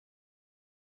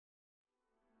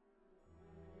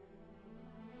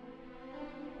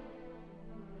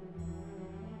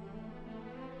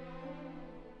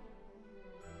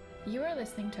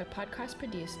listening to a podcast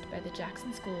produced by the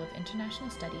Jackson School of International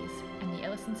Studies and the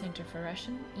Ellison Center for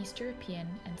Russian, East European,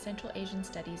 and Central Asian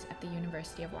Studies at the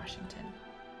University of Washington.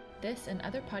 This and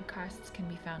other podcasts can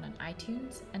be found on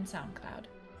iTunes and SoundCloud.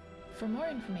 For more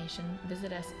information,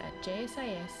 visit us at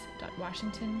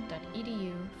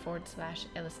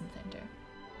jsis.washington.edu/Ellison Center.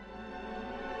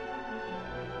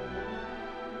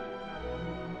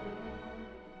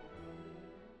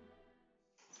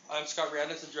 I'm Scott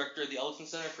Randis, the director of the Ellison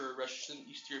Center for Russian,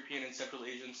 East European, and Central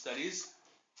Asian Studies.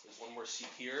 There's one more seat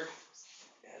here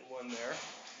and one there.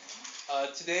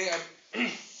 Today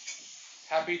I'm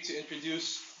happy to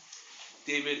introduce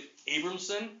David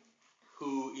Abramson,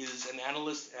 who is an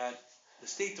analyst at the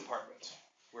State Department,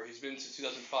 where he's been since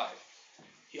 2005.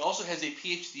 He also has a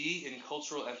PhD in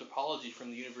cultural anthropology from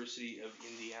the University of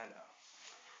Indiana.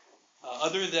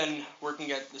 Other than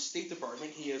working at the State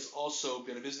Department, he has also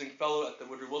been a visiting fellow at the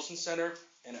Woodrow Wilson Center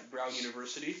and at Brown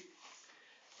University.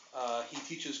 He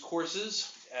teaches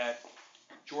courses at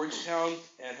Georgetown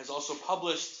and has also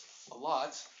published a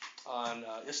lot on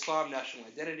Islam, national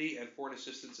identity, and foreign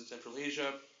assistance in Central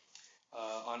Asia,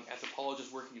 on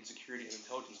anthropologists working in security and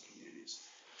intelligence communities.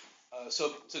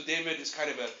 So David is kind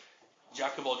of a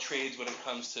jack of all trades when it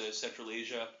comes to Central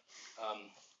Asia.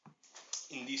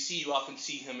 In DC, you often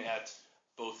see him at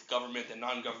both government and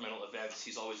non-governmental events.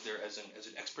 He's always there as an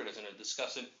expert, as a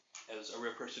discussant, as a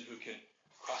rare person who can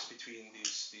cross between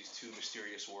these two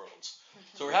mysterious worlds.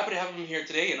 So we're happy to have him here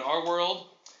today in our world,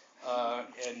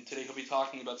 and today he'll be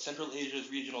talking about Central Asia's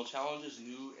regional challenges,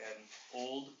 new and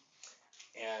old,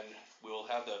 and we'll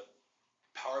have the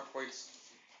PowerPoints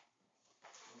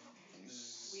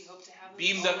we hope to have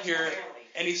beamed up here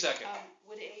any second.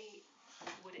 Would a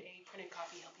printed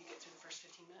copy help you get through the first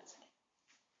 15 minutes?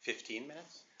 15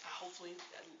 minutes? Hopefully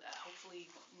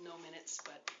no minutes,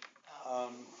 but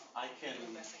I can do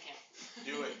the best I can.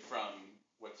 do it from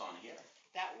what's on here.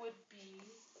 That would be.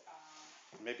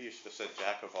 Maybe you should have said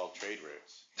jack of all trade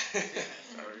routes.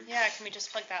 Sorry. Yeah, can we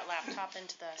just plug that laptop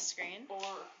into the screen?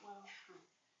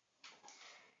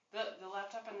 The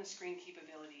laptop and the screen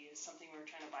capability is something we're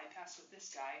trying to bypass with this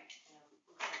guy.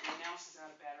 And the mouse is out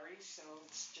of battery, so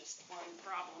it's just one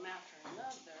problem after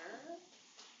another.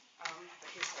 But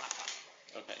here's the laptop.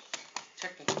 Okay.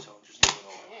 Technical challenges do it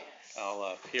all. Yes.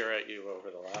 I'll peer at you over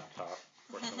the laptop.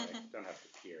 Fortunately, I don't have to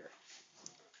peer.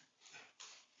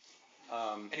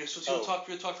 Anyway, so we'll talk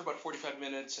for about 45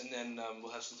 minutes, and then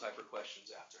we'll have some time for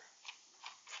questions after.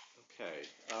 Okay.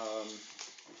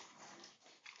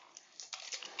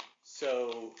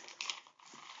 So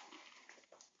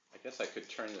I guess I could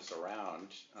turn this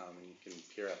around, and you can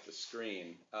peer at the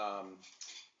screen.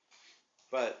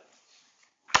 But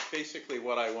basically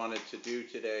what I wanted to do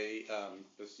today,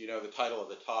 is, the title of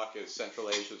the talk is Central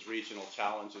Asia's Regional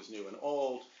Challenges, New and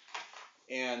Old.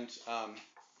 And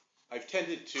I've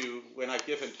tended to, when I've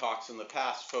given talks in the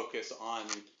past, focus on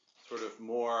sort of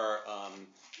more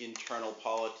internal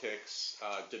politics,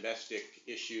 domestic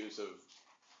issues of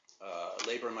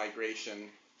labor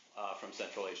migration from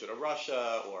Central Asia to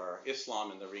Russia or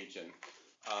Islam in the region.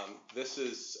 This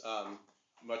is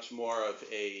much more of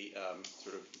a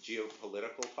sort of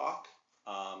geopolitical talk,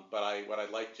 but what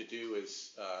I'd like to do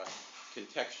is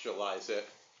contextualize it.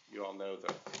 You all know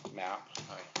the map,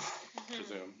 I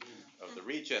presume, of the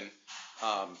region.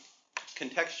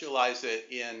 Contextualize it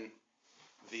in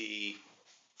the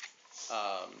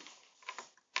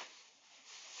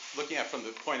looking at from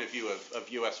the point of view of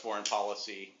U.S. foreign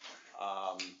policy,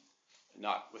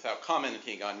 not without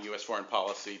commenting on U.S. foreign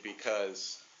policy,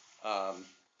 because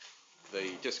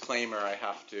the disclaimer I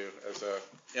have to, as an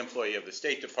employee of the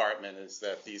State Department, is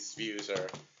that these views are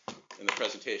in the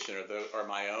presentation are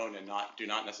my own and do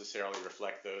not necessarily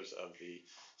reflect those of the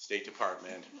State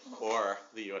Department or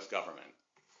the U.S. government.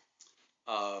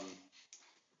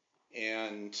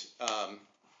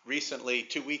 Recently,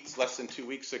 less than 2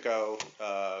 weeks ago,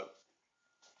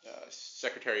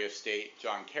 Secretary of State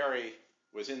John Kerry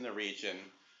was in the region.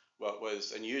 What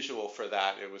was unusual for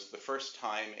that, it was the first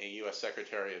time a U.S.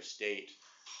 Secretary of State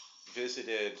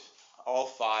visited all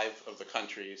 5 of the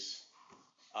countries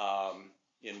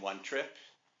in one trip.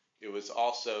 It was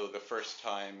also the first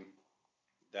time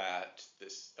that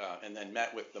and then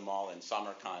met with them all in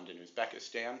Samarkand in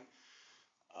Uzbekistan.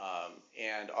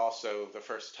 And also the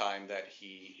first time that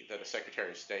a Secretary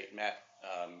of State met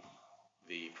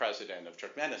the president of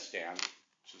Turkmenistan,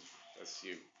 which is, as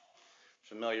you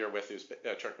familiar with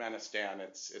Turkmenistan,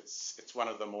 it's one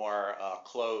of the more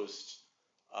closed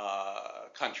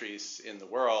countries in the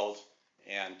world,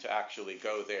 and to actually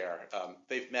go there,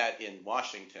 they've met in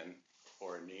Washington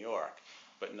or in New York,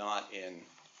 but not in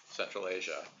Central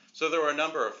Asia. So there were a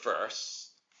number of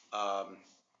firsts.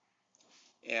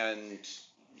 And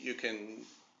you can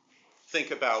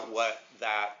think about what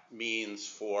that means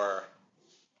for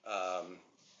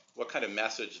what kind of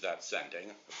message that's sending.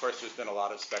 Of course, there's been a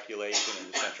lot of speculation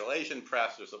in the Central Asian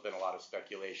press. There's been a lot of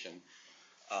speculation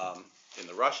in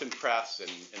the Russian press and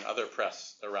in other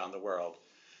press around the world.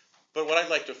 But what I'd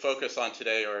like to focus on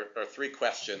today are three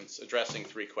questions, addressing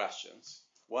three questions.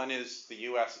 One is the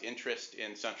U.S. interest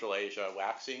in Central Asia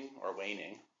waxing or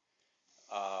waning.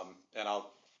 And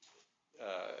I'll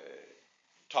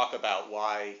talk about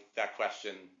why that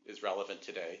question is relevant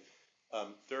today.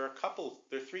 There are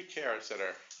three chairs that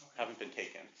haven't been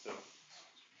taken. So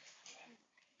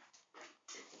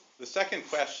the second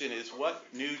question is what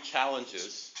new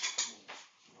challenges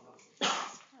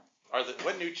are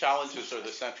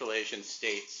the Central Asian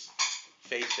states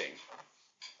facing?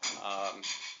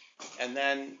 And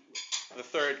then the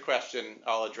third question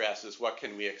I'll address is what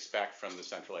can we expect from the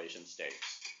Central Asian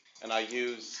states? And I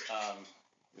use,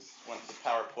 once the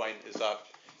PowerPoint is up,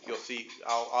 you'll see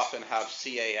I'll often have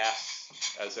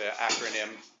CAS as an acronym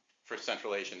for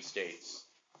Central Asian states.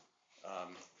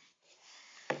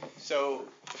 So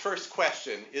the first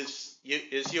question is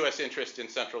U.S. interest in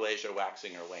Central Asia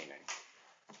waxing or waning?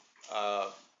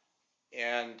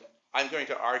 And I'm going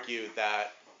to argue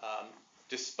that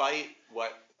despite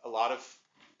what a lot of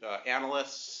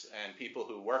analysts and people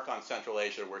who work on Central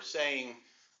Asia were saying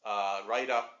right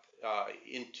up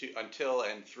until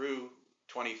and through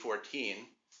 2014,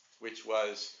 which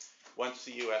was once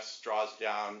the U.S. draws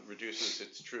down, reduces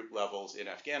its troop levels in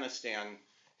Afghanistan,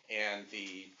 and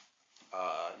the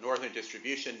northern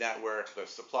distribution network, the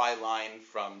supply line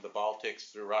from the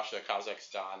Baltics through Russia,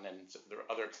 Kazakhstan, and the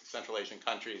other Central Asian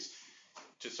countries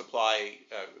to supply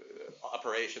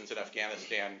operations in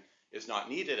Afghanistan is not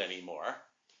needed anymore,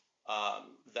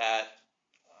 that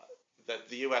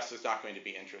the U.S. is not going to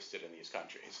be interested in these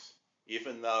countries,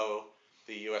 even though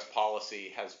the U.S.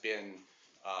 policy has been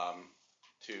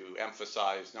to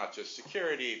emphasize not just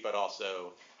security, but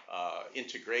also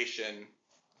integration,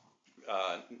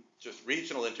 just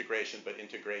regional integration, but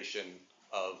integration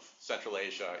of Central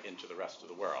Asia into the rest of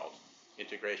the world.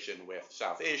 Integration with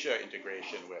South Asia,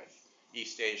 integration with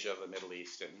East Asia, the Middle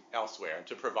East, and elsewhere, and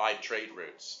to provide trade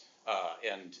routes.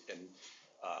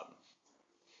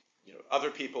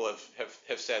 Other people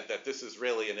have said that this is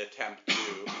really an attempt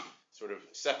to sort of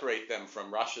separate them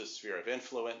from Russia's sphere of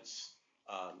influence.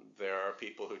 There are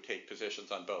people who take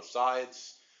positions on both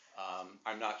sides.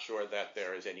 I'm not sure that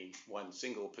there is any one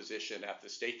single position at the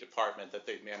State Department that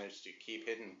they've managed to keep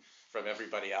hidden from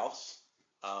everybody else.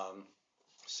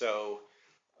 So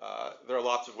there are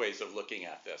lots of ways of looking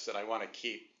at this, and I want to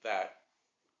keep that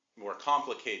more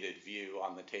complicated view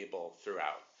on the table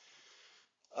throughout.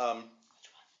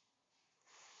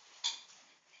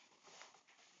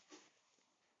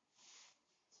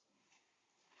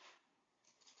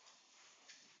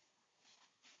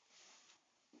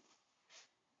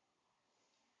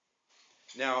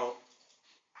 Now,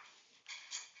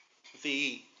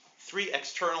 the three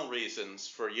external reasons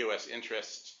for U.S.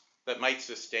 interest that might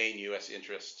sustain U.S.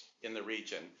 interest in the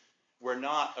region were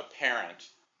not apparent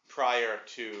prior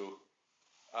to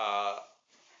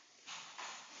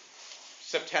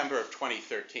September of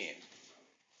 2013.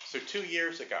 So 2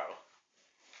 years ago,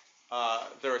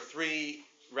 there were three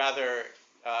rather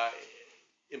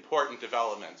important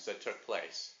developments that took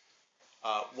place.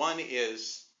 One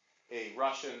is a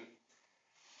Russian...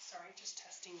 Sorry, just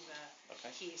testing the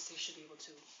keys, so you should be able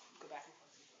to go back and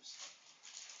forth with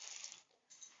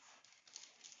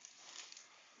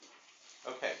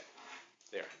those. Okay,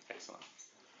 there, excellent.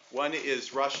 One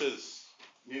is Russia's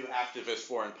new activist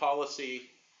foreign policy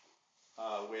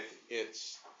with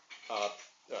its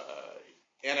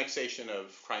annexation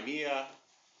of Crimea,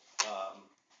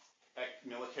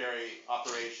 military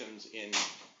operations in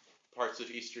parts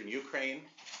of eastern Ukraine,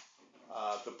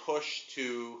 the push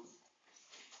to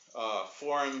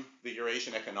form the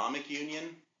Eurasian Economic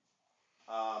Union,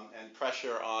 and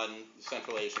pressure on the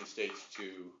Central Asian states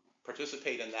to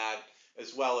participate in that,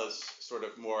 as well as sort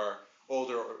of more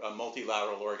older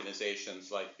multilateral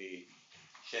organizations like the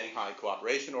Shanghai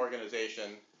Cooperation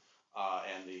Organization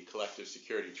and the Collective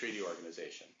Security Treaty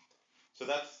Organization. So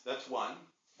that's one,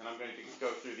 and I'm going to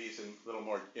go through these in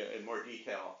more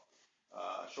detail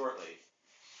shortly.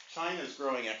 China's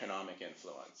growing economic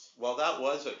influence. Well, that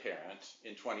was apparent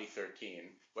in 2013.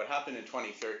 What happened in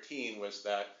 2013 was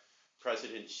that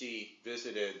President Xi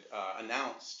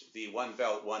announced the One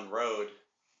Belt, One Road,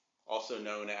 also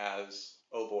known as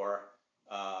OBOR,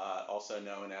 also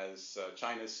known as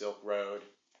China's Silk Road,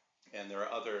 and there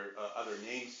are other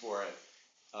names for it,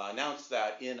 announced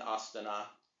that in Astana,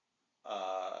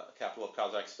 capital of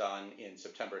Kazakhstan, in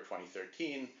September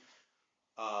 2013,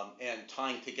 and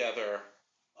tying together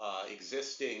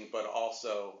existing but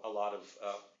also a lot of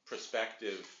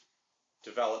prospective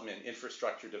development,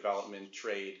 infrastructure development,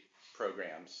 trade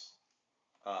programs,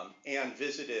 and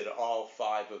visited all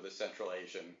 5 of the Central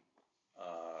Asian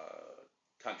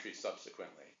countries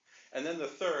subsequently. And then the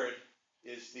third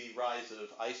is the rise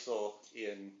of ISIL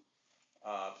in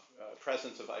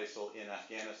presence of ISIL in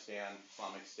Afghanistan,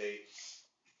 Islamic State,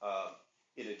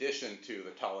 in addition to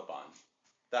the Taliban.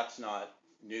 That's not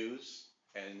news,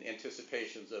 and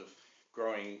anticipations of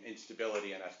growing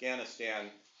instability in Afghanistan,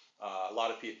 a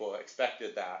lot of people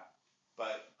expected that,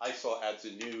 but ISIL adds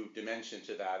a new dimension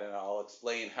to that, and I'll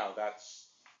explain how that's,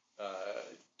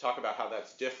 talk about how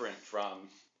that's different from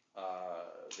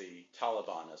the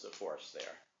Taliban as a force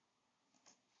there.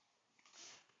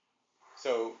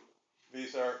 So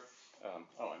these are,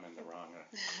 oh, I'm in the wrong.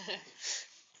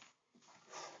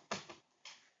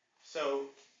 So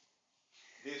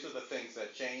these are the things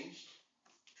that changed.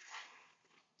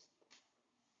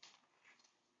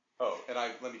 Oh, and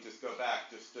let me just go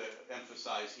back just to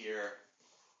emphasize here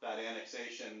that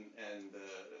annexation and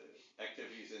the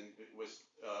activities was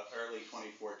early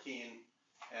 2014,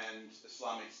 and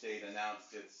Islamic State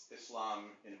announced its Islam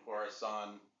in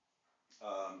Khorasan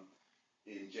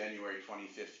in January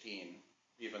 2015,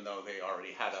 even though they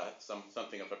already had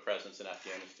something of a presence in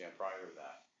Afghanistan prior to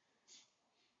that.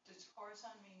 Does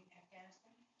Khorasan mean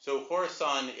Afghanistan? So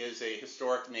Khorasan is a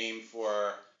historic name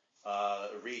for a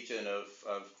region of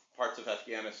parts of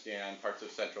Afghanistan, parts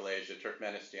of Central Asia,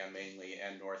 Turkmenistan mainly,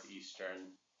 and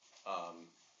northeastern,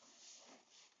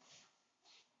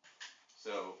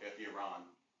 so Iran.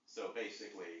 So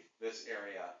basically this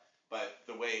area, but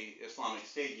the way Islamic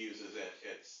State uses it,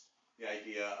 it's the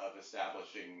idea of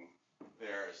establishing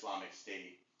their Islamic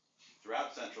State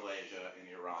throughout Central Asia, in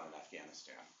Iran and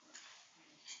Afghanistan.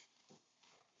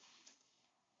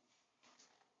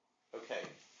 Okay,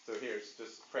 so here's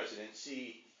just President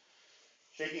Xi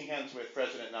shaking hands with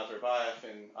President Nazarbayev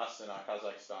in Astana,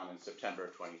 Kazakhstan in September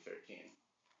of 2013.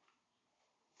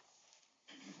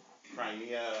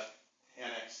 Crimea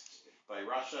annexed by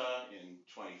Russia in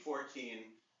 2014,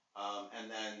 and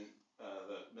then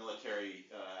the military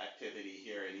activity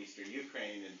here in eastern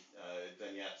Ukraine and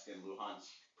Donetsk and Luhansk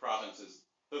provinces.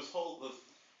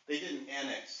 They didn't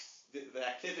annex. The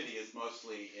activity is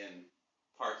mostly in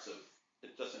parts of.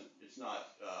 It's not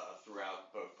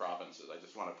throughout both provinces. I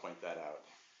just want to point that out.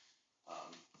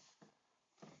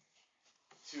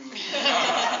 Two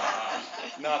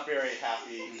not very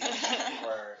happy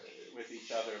with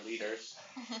each other leaders.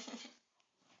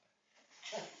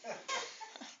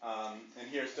 And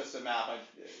here's just a map. I'm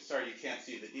sorry you can't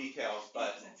see the details,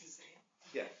 but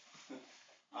yeah.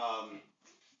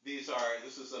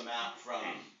 This is a map from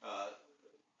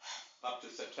up to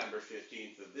September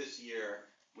 15th of this year,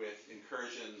 with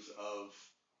incursions of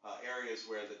areas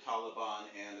where the Taliban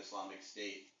and Islamic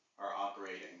State are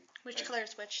operating. Which color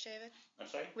is which, David? I'm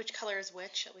sorry? Which color is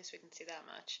which? At least we can see that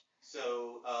much.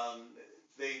 So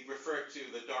they refer to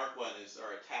the dark one as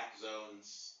our attack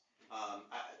zones.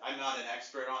 I'm not an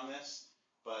expert on this,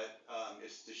 but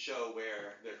it's to show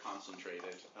where they're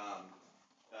concentrated.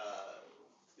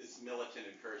 It's militant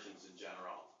incursions in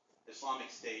general. Islamic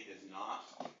State is not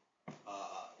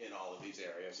in all of these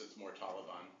areas. It's more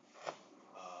Taliban.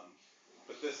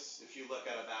 But this, if you look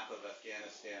at a map of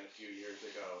Afghanistan a few years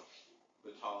ago,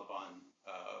 the Taliban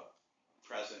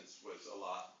presence was a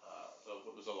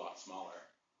lot smaller.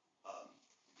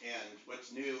 And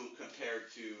what's new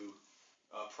compared to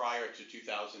prior to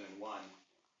 2001,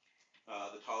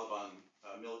 the Taliban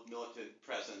militant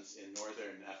presence in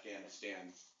northern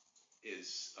Afghanistan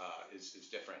is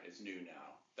different, is new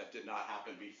now. That did not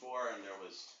happen before, and there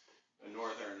was a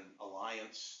northern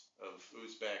alliance of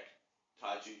Uzbek,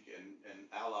 Tajik, and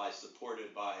allies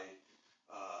supported by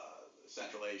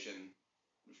Central Asian,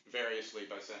 variously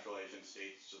by Central Asian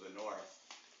states to the north,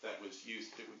 that was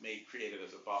created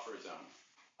as a buffer zone.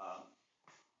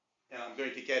 And I'm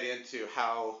going to get into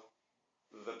how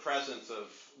the presence of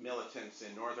militants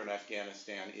in northern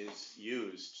Afghanistan is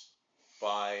used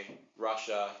by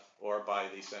Russia or by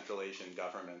the Central Asian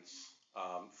governments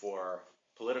for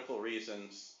political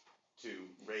reasons, to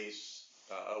raise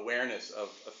awareness of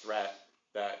a threat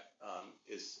that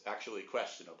is actually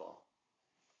questionable.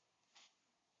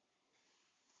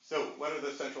 So what are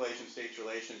the Central Asian states'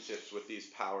 relationships with these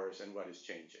powers, and what is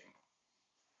changing?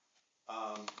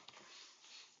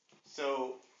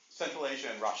 So Central Asia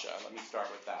and Russia, let me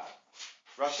start with that.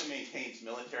 Russia maintains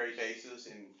military bases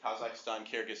in Kazakhstan,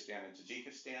 Kyrgyzstan, and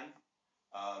Tajikistan.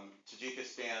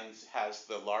 Tajikistan has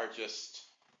the largest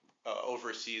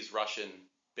overseas Russian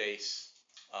base.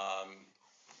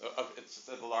 It's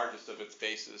the largest of its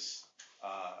bases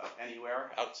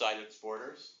anywhere outside its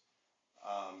borders.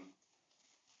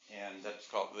 And that's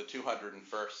called the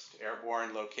 201st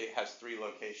Airborne. Has 3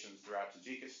 locations throughout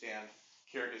Tajikistan.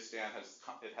 Kyrgyzstan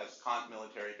has Kant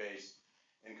military base.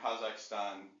 In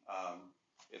Kazakhstan,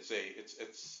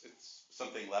 it's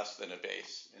something less than a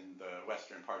base in the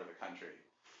western part of the country.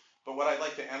 But what I'd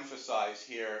like to emphasize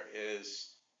here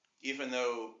is, even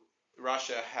though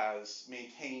Russia has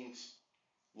maintained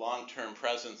long-term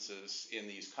presences in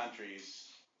these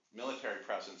countries, military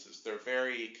presences, they're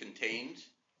very contained.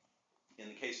 In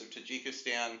the case of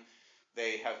Tajikistan,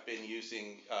 they have been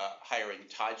hiring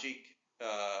Tajik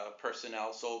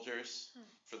personnel, soldiers,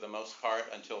 for the most part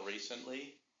until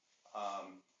recently.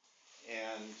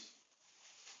 And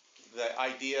the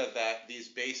idea that these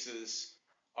bases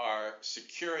are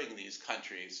securing these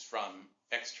countries from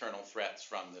external threats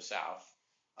from the south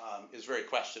is very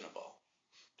questionable.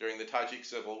 During the Tajik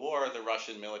Civil War, the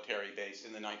Russian military base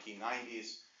in the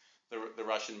 1990s, the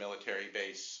Russian military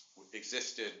base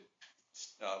existed,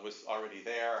 was already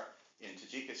there in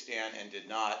Tajikistan, and did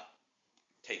not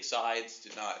take sides,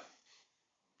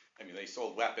 they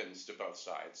sold weapons to both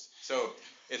sides. So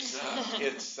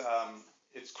it's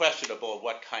questionable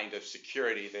what kind of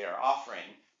security they are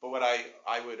offering. But what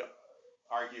I would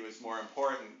argue is more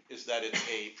important is that it's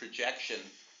a projection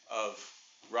of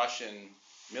Russian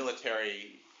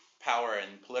military power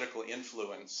and political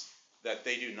influence that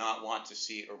they do not want to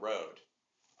see erode.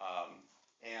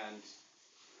 And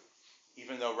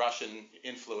even though Russian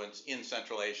influence in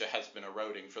Central Asia has been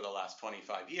eroding for the last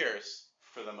 25 years,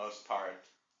 for the most part,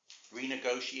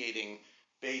 renegotiating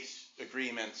base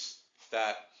agreements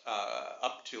that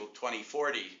up till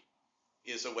 2040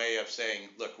 is a way of saying,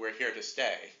 look, we're here to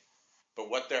stay. But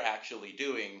what they're actually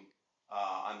doing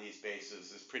on these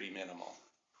bases is pretty minimal.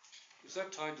 Is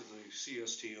that tied to the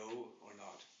CSTO or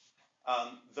not?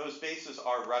 Those bases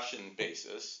are Russian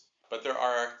bases, but there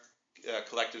are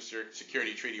collective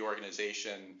security treaty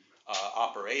organization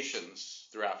operations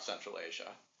throughout Central Asia.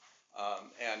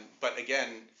 But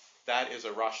again, that is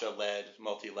a Russia-led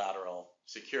multilateral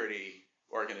security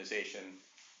organization.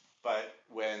 But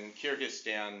when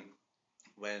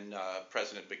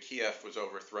President Bakiyev was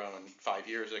overthrown 5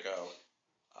 years ago,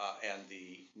 and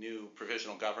the new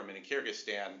provisional government in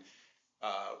Kyrgyzstan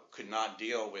could not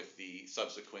deal with the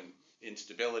subsequent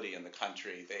instability in the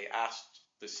country, they asked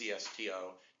the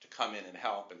CSTO to come in and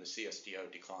help, and the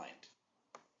CSTO declined.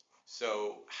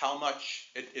 So how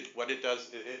much, what it does,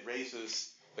 it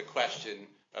raises the question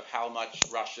of how much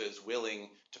Russia is willing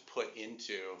to put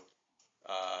into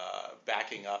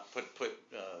backing up, put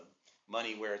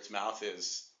money where its mouth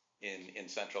is in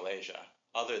Central Asia,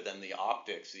 other than the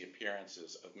optics, the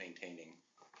appearances of maintaining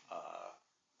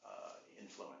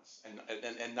influence,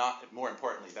 and not, more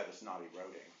importantly, that it's not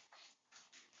eroding.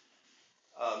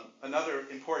 Another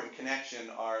important connection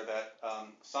are that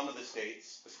some of the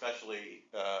states, especially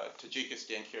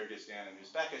Tajikistan, Kyrgyzstan, and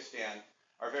Uzbekistan,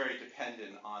 are very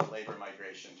dependent on labor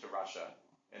migration to Russia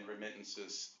and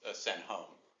remittances sent home.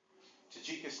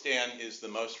 Tajikistan is the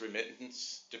most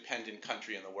remittance-dependent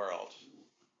country in the world.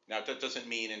 Now, that doesn't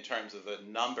mean in terms of the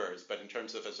numbers, but in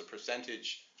terms of as a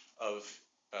percentage of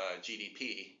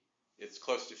GDP, it's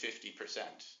close to 50%,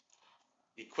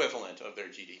 equivalent of their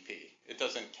GDP. It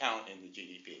doesn't count in the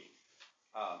GDP.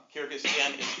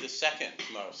 Kyrgyzstan is the second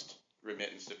most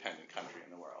remittance-dependent country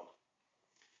in the world.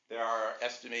 There are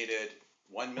estimated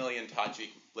 1 million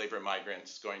Tajik labor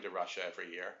migrants going to Russia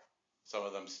every year, some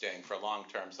of them staying for long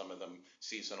term, some of them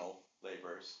seasonal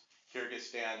laborers.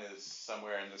 Kyrgyzstan is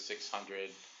somewhere in the 600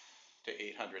 to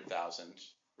 800,000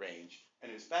 range.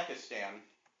 And Uzbekistan,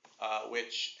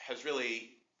 which has really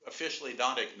officially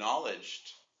not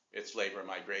acknowledged its labor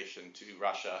migration to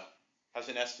Russia, has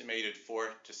an estimated 4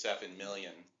 to 7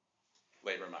 million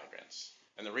labor migrants.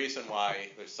 And the reason why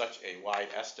there's such a wide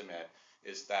estimate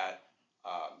is that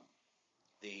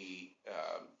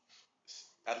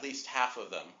at least half of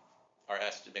them are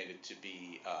estimated to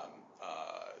be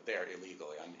there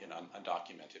illegally in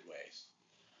undocumented ways.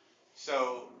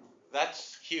 So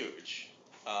that's huge.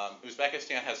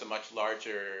 Uzbekistan has a much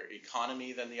larger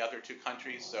economy than the other two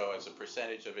countries, so as a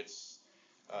percentage of its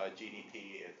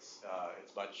GDP, it's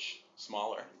much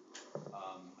smaller.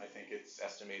 I think it's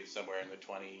estimated somewhere in the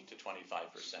 20 to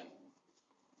 25%,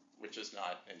 which is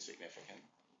not insignificant.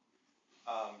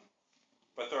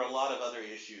 But there are a lot of other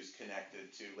issues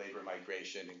connected to labor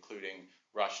migration, including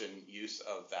Russian use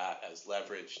of that as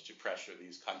leverage to pressure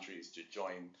these countries to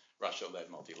join Russia-led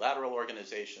multilateral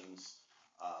organizations,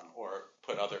 or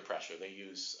put other pressure. They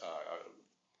use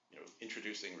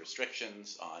introducing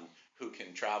restrictions on who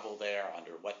can travel there,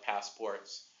 under what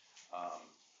passports,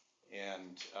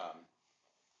 and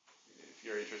if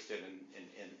you're interested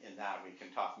in that, we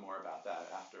can talk more about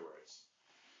that afterwards.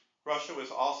 Russia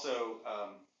was also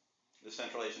the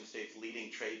Central Asian state's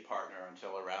leading trade partner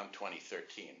until around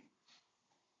 2013.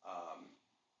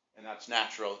 And that's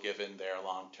natural given their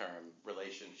long-term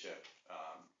relationship.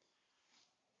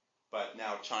 But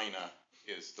now China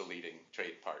is the leading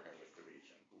trade partner with the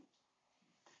region.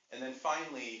 And then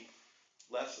finally,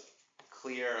 less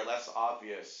clear, less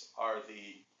obvious are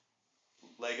the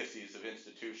legacies of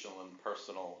institutional and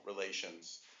personal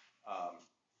relations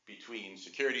between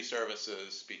security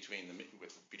services, between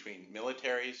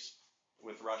militaries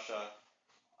with Russia,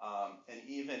 and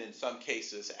even in some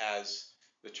cases as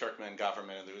the Turkmen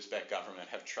government and the Uzbek government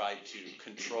have tried to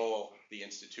control the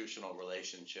institutional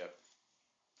relationship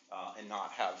and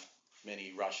not have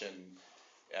many Russian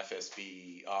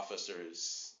FSB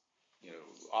officers,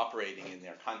 operating in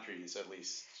their countries at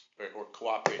least, or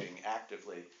cooperating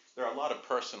actively. There are a lot of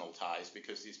personal ties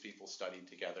because these people studied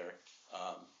together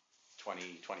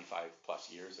 20, 25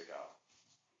 plus years ago,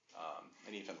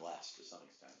 and even less to some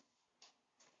extent.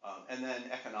 And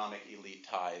then economic elite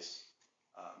ties.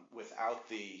 Without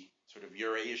the sort of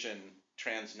Eurasian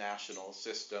transnational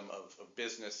system of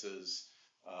businesses,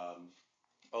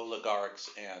 oligarchs,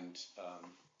 and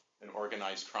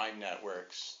organized crime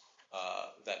networks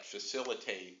that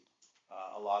facilitate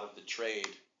a lot of the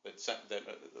trade that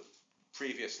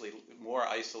previously more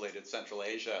isolated Central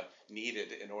Asia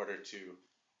needed in order to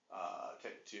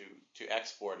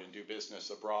export and do business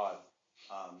abroad.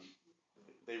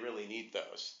 They really need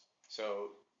those.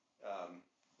 So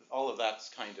all of that's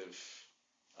kind of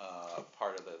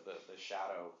part of the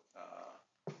shadow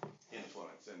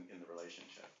influence in the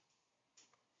relationship.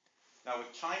 Now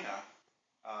with China,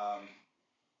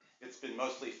 it's been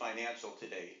mostly financial to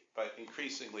date, but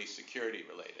increasingly security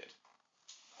related.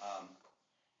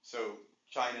 So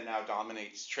China now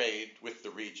dominates trade with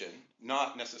the region,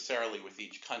 not necessarily with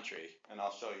each country, and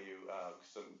I'll show you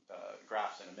some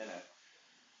graphs in a minute.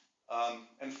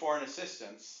 And foreign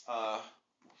assistance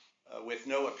with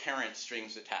no apparent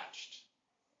strings attached.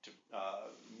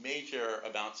 Major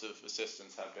amounts of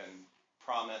assistance have been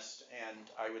promised, and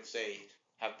I would say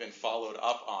have been followed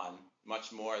up on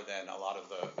much more than a lot of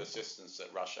the assistance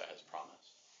that Russia has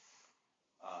promised.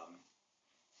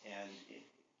 And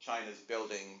China's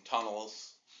building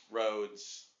tunnels,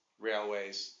 roads,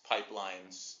 railways,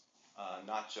 pipelines,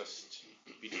 not just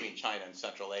between China and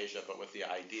Central Asia, but with the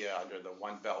idea under the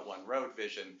One Belt, One Road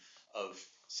vision of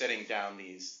setting down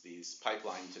these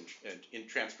pipelines and in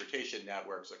transportation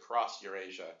networks across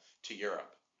Eurasia to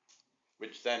Europe,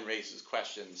 which then raises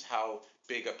questions: how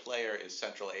big a player is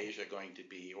Central Asia going to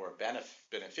be, or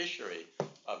beneficiary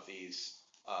of these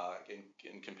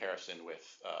in comparison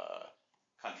with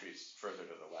countries further to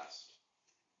the west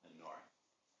and north?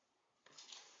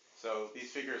 So these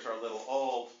figures are a little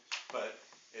old, but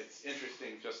it's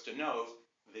interesting just to note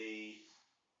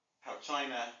how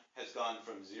China has gone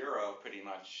from zero pretty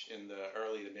much in the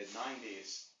early to mid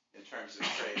 90s in terms of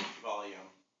trade volume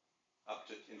up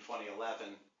to in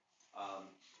 2011,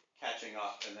 catching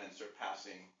up and then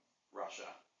surpassing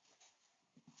Russia.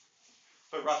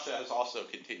 But Russia has also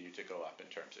continued to go up in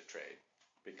terms of trade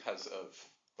because of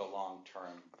the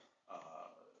long-term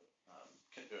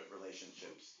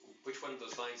relationships. Which one of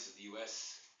those lines is the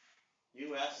U.S.?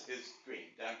 U.S. is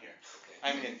green down here. Okay.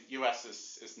 I mean, U.S.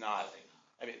 is not.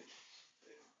 I mean,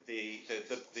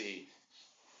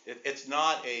 it's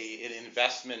not an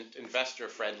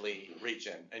investor-friendly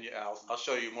region, and I'll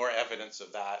show you more evidence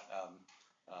of that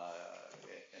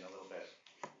in a little bit.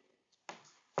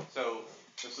 So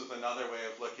this is another way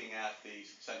of looking at the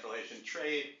Central Asian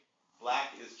trade.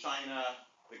 Black is China,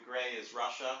 the gray is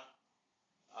Russia.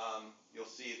 You'll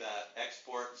see that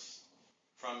exports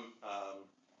from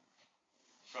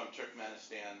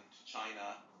Turkmenistan to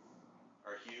China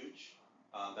are huge.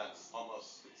 It's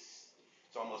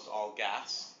almost all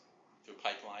gas through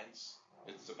pipelines.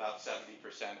 It's about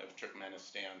 70% of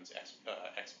Turkmenistan's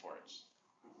exports.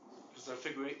 Is that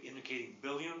figure indicating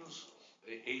billions?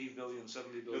 80 billion,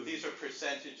 70 billion? No, these are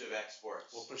percentage of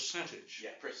exports. Or percentage?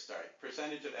 Yeah,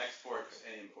 percentage of exports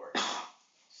and imports.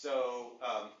 So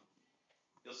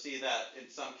you'll see that in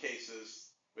some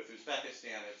cases with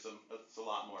Uzbekistan, it's a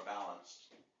lot more balanced.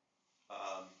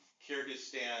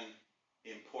 Kyrgyzstan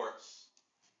imports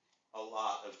a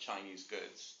lot of Chinese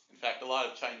goods. In fact, a lot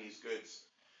of Chinese goods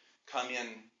come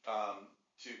in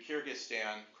to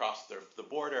Kyrgyzstan, cross the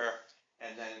border,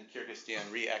 and then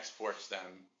Kyrgyzstan re-exports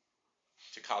them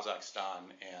to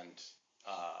Kazakhstan and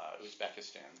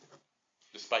Uzbekistan.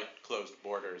 despite closed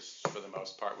borders for the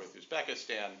most part with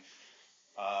Uzbekistan,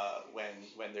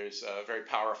 when there's very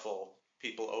powerful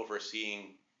people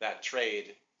overseeing that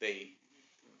trade, the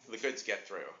goods get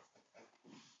through.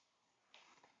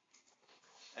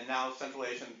 And now Central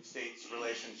Asian states'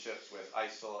 relationships with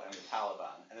ISIL and the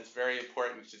Taliban. And it's very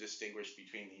important to distinguish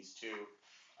between these two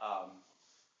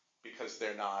because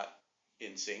they're not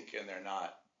in sync and they're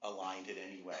not aligned in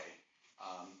any way.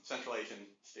 Central Asian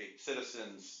state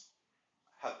citizens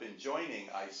have been joining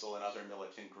ISIL and other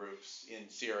militant groups in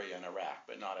Syria and Iraq,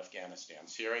 but not Afghanistan.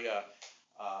 Syria,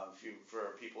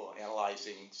 for people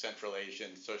analyzing Central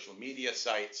Asian social media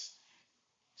sites,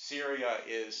 Syria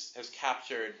has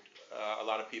captured a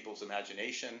lot of people's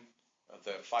imagination.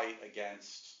 The fight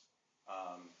against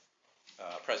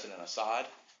President Assad,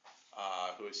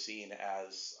 who is seen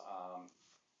as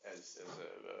an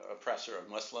oppressor of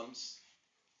Muslims.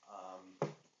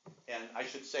 And I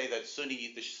should say that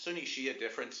the Sunni-Shia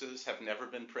differences have never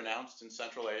been pronounced in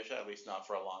Central Asia, at least not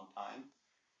for a long time.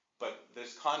 But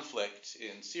this conflict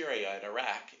in Syria and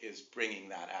Iraq is bringing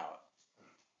that out,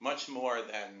 much more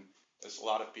than, as a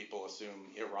lot of people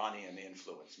assume, Iranian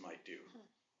influence might do.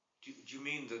 Do you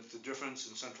mean that the difference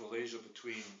in Central Asia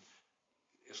between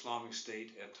Islamic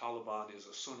State and Taliban is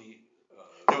a Sunni?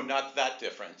 No, not that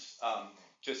difference.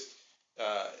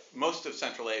 Most of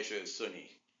Central Asia is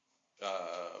Sunni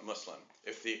Muslim,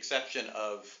 with the exception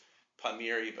of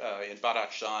Pamir in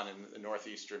Badakhshan in the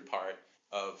northeastern part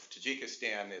of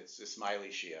Tajikistan. It's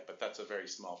Ismaili Shia, but that's a very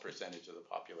small percentage of the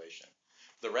population.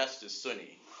 The rest is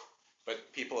Sunni.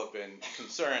 But people have been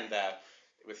concerned that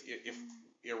if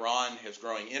Iran has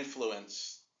growing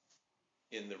influence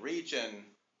in the region,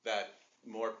 that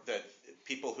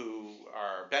people who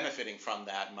are benefiting from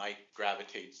that might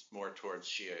gravitate more towards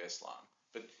Shia Islam.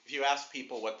 But if you ask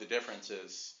people what the difference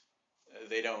is,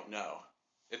 they don't know.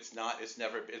 It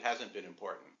hasn't been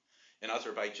important. In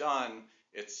Azerbaijan,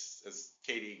 as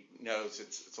Katie knows,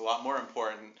 it's a lot more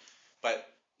important. But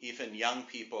even young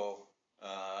people,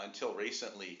 until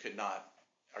recently, could not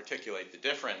articulate the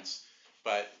difference.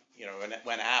 But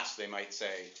when asked, they might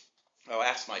say, "Oh,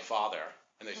 ask my father,"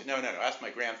 and they say, "No, ask my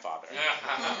grandfather."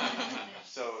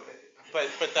 But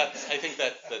I think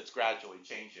that's gradually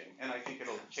changing, and I think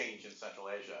it'll change in Central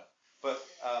Asia. But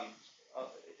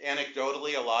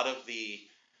anecdotally, a lot of the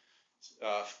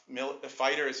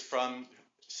fighters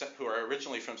who are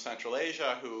originally from Central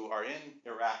Asia, who are in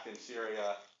Iraq and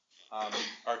Syria,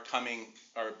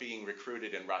 are being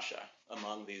recruited in Russia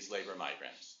among these labor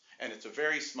migrants. And it's a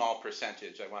very small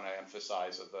percentage, I want to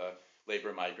emphasize, of the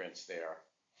labor migrants there.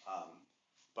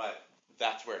 But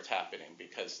that's where it's happening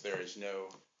because there is no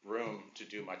room to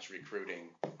do much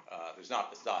recruiting.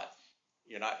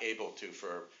 You're not able to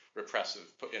for repressive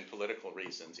and political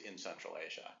reasons in Central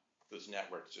Asia. Those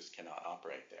networks just cannot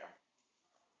operate there.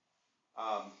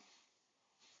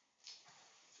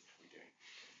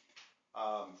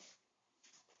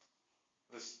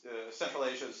 Central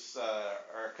Asians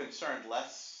are concerned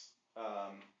less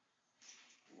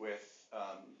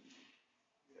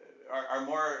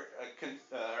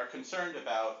are concerned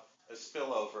about a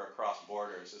spillover across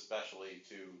borders, especially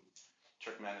to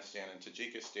Turkmenistan and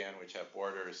Tajikistan, which have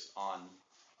borders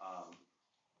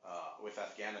with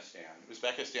Afghanistan.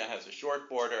 Uzbekistan has a short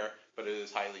border, but it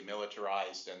is highly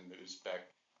militarized, and the Uzbek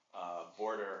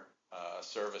border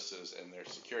services and their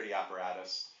security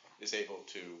apparatus is able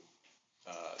to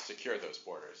secure those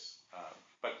borders.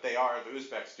 But the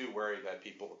Uzbeks do worry that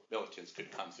militants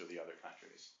could come through the other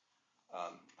countries.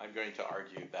 I'm going to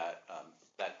argue that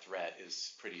that threat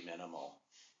is pretty minimal.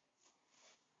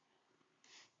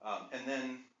 And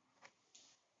then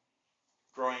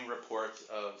growing reports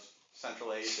of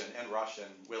Central Asian and Russian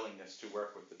willingness to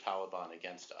work with the Taliban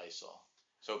against ISIL.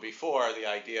 So before, the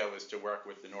idea was to work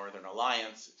with the Northern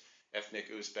Alliance,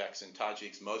 ethnic Uzbeks and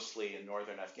Tajiks, mostly in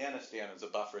northern Afghanistan as a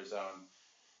buffer zone.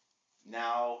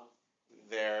 Now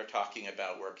they're talking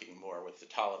about working more with the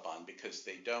Taliban because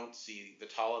they don't see the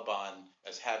Taliban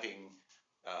as having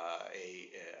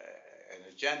an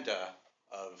agenda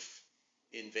of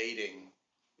invading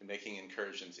and making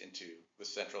incursions into the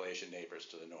Central Asian neighbors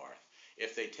to the north.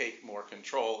 If they take more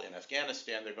control in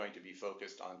Afghanistan, they're going to be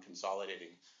focused on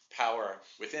consolidating power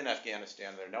within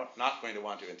Afghanistan. They're not going to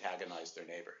want to antagonize their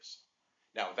neighbors.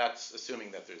 Now, that's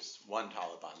assuming that there's one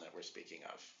Taliban that we're speaking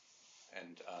of.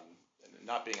 And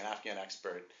not being an Afghan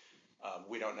expert,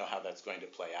 we don't know how that's going to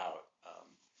play out.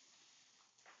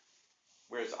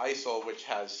 Whereas ISIL, which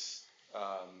has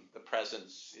the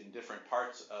presence in different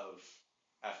parts of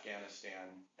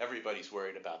Afghanistan, everybody's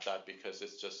worried about that because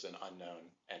it's just an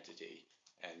unknown entity.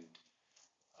 And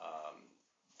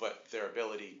but their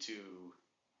ability to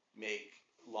make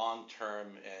long-term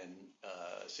and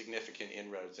significant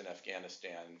inroads in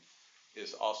Afghanistan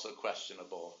is also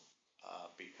questionable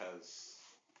because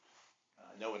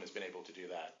no one has been able to do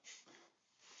that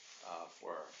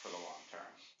for the long term.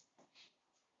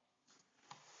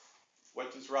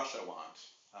 What does Russia want?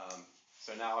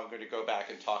 So now I'm going to go back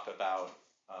and talk about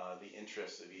the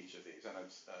interests of each of these, and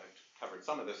I've covered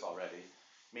some of this already.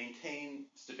 Maintain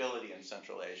stability in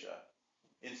Central Asia.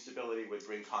 Instability would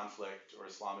bring conflict or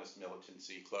Islamist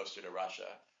militancy closer to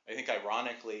Russia. I think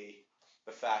ironically,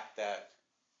 the fact that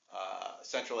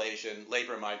Central Asian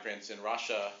labor migrants in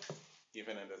Russia,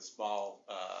 even at a small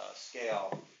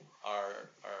scale, are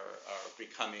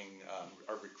becoming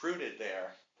are recruited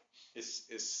there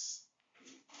is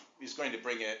going to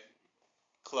bring it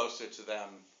closer to them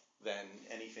than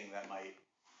anything that might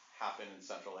happen in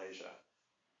Central Asia.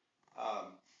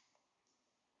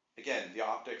 Again, the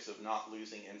optics of not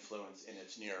losing influence in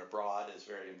its near abroad is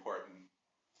very important,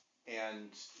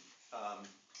 and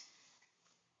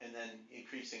then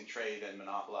increasing trade and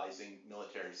monopolizing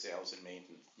military sales and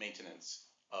maintenance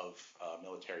of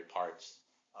military parts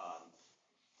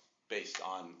based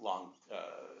on long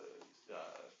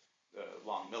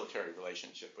military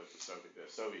relationship with the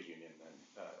Soviet Union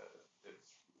and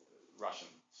its Russian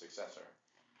successor.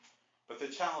 But the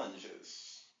challenge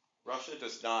is Russia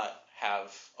does not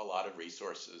have a lot of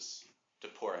resources to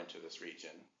pour into this region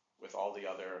with all the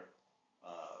other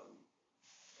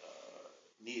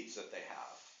needs that they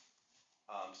have.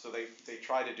 So they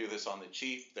try to do this on the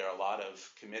cheap. There are a lot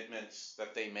of commitments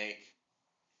that they make,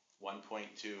 $1.2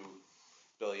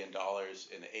 billion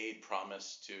in aid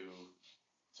promised to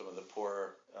some of the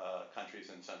poorer countries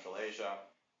in Central Asia,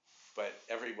 but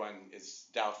everyone is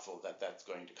doubtful that that's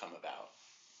going to come about.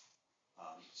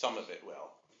 Some of it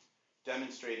will.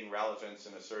 Demonstrating relevance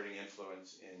and asserting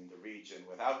influence in the region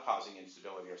without causing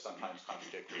instability are sometimes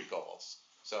contradictory goals.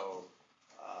 So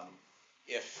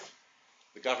if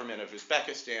the government of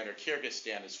Uzbekistan or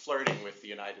Kyrgyzstan is flirting with the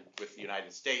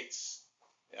United States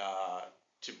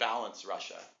to balance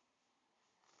Russia,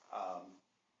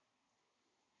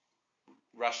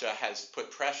 Russia has put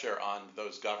pressure on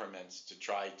those governments to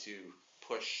try to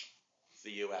push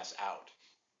the U.S. out.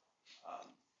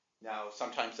 Now,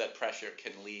 sometimes that pressure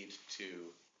can lead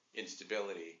to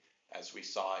instability, as we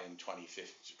saw in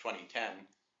 2010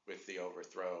 with the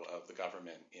overthrow of the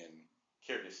government in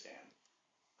Kyrgyzstan.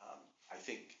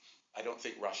 I don't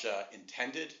think Russia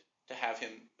intended to have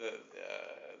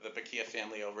the Bakiyev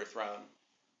family overthrown,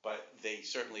 but they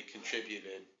certainly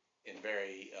contributed in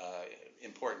very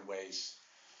important ways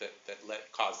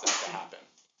that caused that to happen.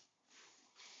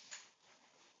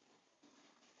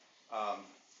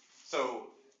 So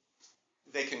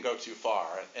they can go too far,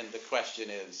 and the question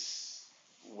is,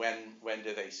 when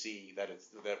do they see that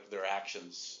their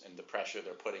actions and the pressure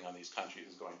they're putting on these countries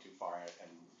is going too far,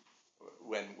 and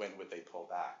when would they pull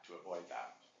back to avoid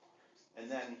that? And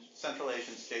then Central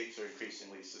Asian states are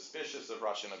increasingly suspicious of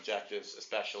Russian objectives,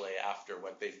 especially after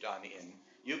what they've done in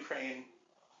Ukraine,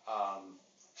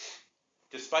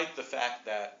 despite the fact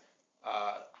that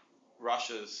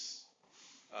Russia's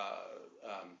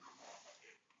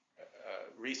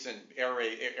recent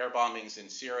air bombings in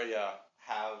Syria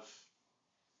have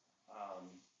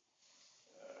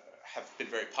been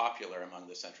very popular among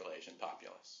the Central Asian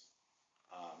populace.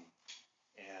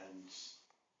 And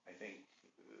I think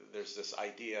there's this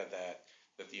idea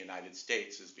that the United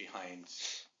States was behind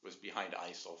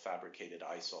ISIL, fabricated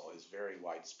ISIL, is very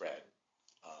widespread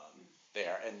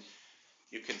there. And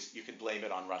you can blame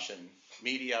it on Russian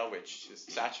media, which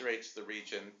saturates the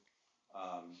region.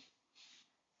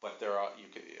 But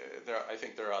I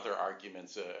think there are other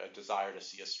arguments, a desire to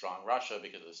see a strong Russia,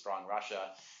 because a strong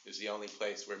Russia is the only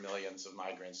place where millions of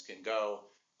migrants can go.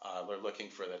 They're looking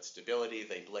for that stability.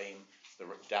 They blame the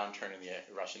downturn in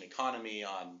the Russian economy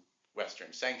on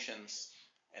Western sanctions,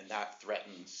 and that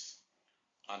threatens,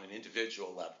 on an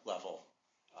individual level,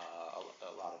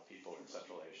 a lot of people in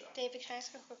Central Asia. David, can I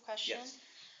ask a quick question? Yes.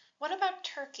 What about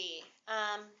Turkey?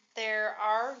 There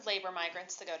are labor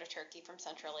migrants that go to Turkey from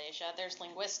Central Asia. There's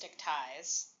linguistic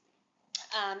ties.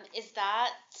 Is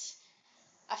that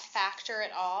a factor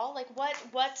at all? Like,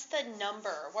 what's the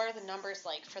number? What are the numbers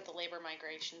like for the labor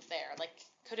migrations there? Like,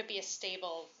 could it be a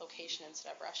stable location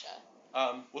instead of Russia?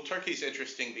 Well, Turkey's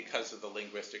interesting because of the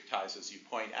linguistic ties, as you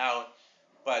point out,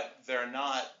 but they're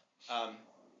not.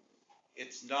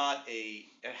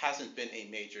 It hasn't been a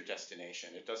major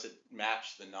destination. It doesn't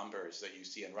match the numbers that you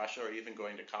see in Russia or even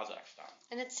going to Kazakhstan.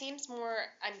 And it seems more,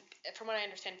 from what I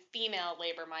understand, female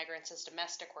labor migrants as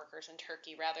domestic workers in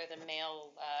Turkey rather than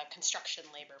male construction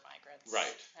labor migrants.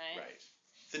 Right.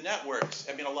 The networks,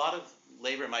 a lot of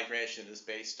labor migration is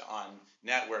based on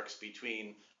networks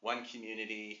between one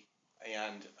community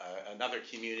and another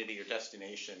community or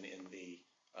destination in the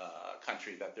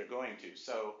country that they're going to.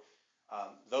 So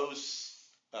those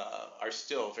are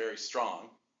still very strong,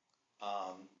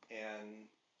 and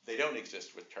they don't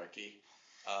exist with Turkey.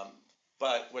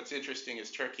 But what's interesting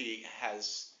is Turkey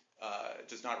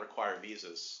does not require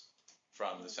visas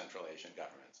from the Central Asian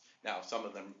governments. Now, some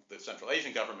of them, the Central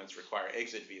Asian governments require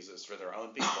exit visas for their own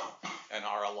people and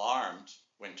are alarmed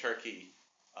when Turkey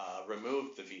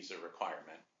removed the visa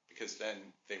requirement, because then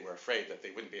they were afraid that they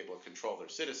wouldn't be able to control their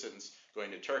citizens going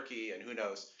to Turkey and, who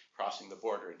knows, crossing the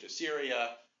border into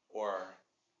Syria, or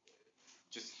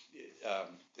just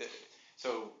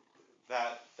so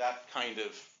that kind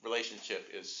of relationship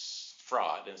is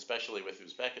fraught, and especially with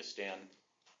Uzbekistan.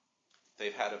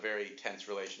 They've had a very tense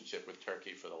relationship with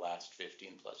Turkey for the last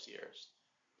 15 plus years.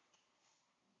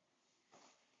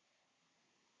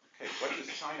 Okay, what does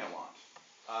China want?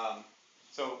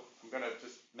 So I'm going to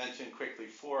just mention quickly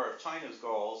 4 of China's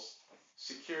goals: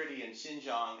 security in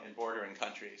Xinjiang and bordering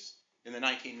countries. In the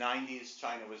 1990s,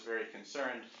 China was very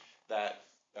concerned that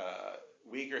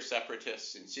Uyghur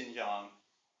separatists in Xinjiang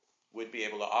would be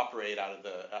able to operate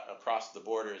across the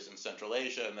borders in Central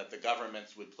Asia, and that the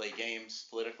governments would play games,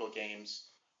 political games,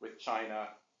 with China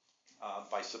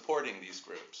by supporting these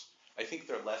groups. I think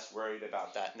they're less worried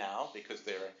about that now, because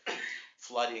they're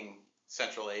flooding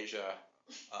Central Asia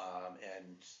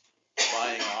and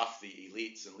buying off the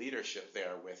elites and leadership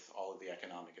there with all of the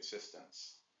economic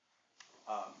assistance.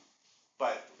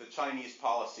 But the Chinese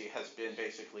policy has been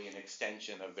basically an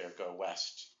extension of their Go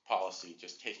West policy,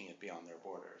 just taking it beyond their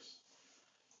borders.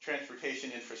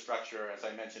 Transportation infrastructure, as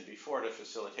I mentioned before, to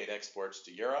facilitate exports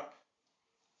to Europe.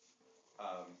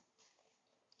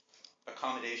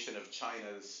 Accommodation of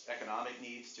China's economic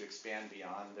needs to expand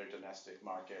beyond their domestic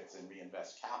markets and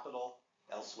reinvest capital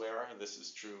elsewhere. And this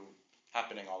is true,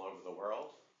 happening all over the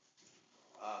world.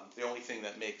 The only thing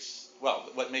that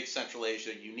what makes Central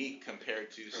Asia unique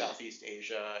compared to Southeast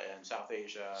Asia and South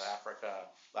Asia, Africa,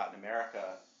 Latin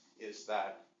America, is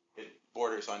that it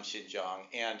borders on Xinjiang,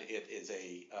 and it is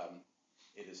a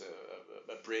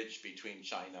bridge between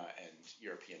China and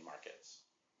European markets,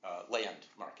 land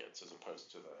markets, as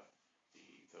opposed to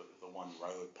the one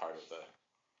road part of the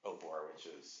Obor, which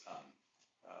is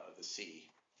the sea.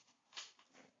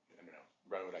 I don't know,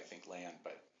 road, I think land,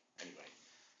 but anyway.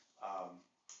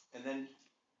 And then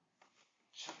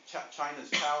China's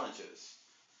challenges.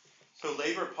 So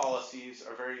labor policies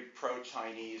are very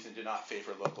pro-Chinese and do not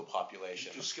favor local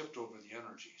population. You just skipped over the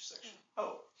energy section.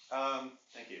 Oh,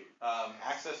 thank you.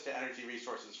 Access to energy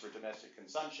resources for domestic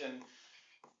consumption.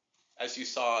 As you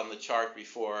saw on the chart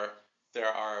before, there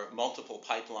are multiple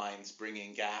pipelines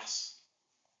bringing gas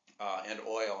and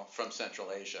oil from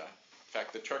Central Asia. In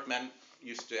fact, the Turkmen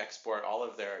used to export all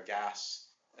of their gas,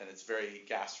 and it's a very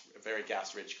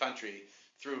gas-rich country,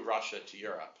 through Russia to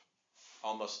Europe.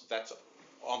 That's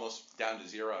almost down to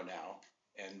zero now,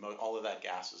 and all of that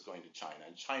gas is going to China.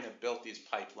 And China built these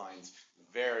pipelines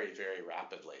very, very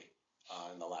rapidly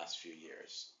in the last few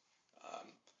years,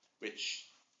 which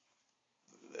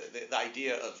the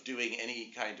idea of doing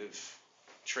any kind of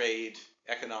trade,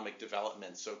 economic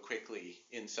development so quickly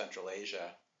in Central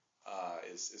Asia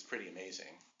is pretty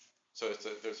amazing. So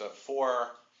there's a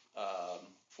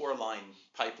four-line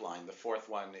pipeline. The fourth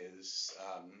one is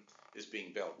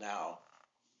being built now,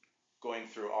 going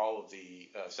through all of the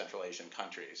Central Asian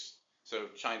countries. So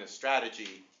China's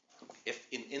strategy, if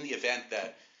in the event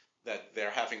that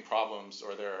they're having problems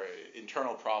or there are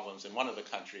internal problems in one of the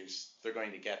countries, they're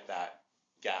going to get that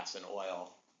gas and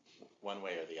oil one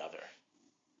way or the other.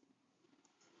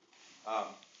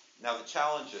 Now the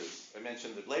challenges, I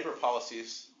mentioned the labor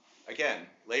policies. Again,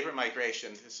 labor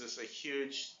migration. This is a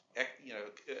huge,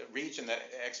 region that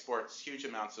exports huge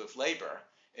amounts of labor,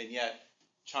 and yet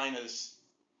China's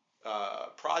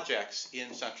projects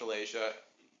in Central Asia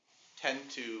tend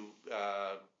to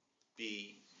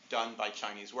be done by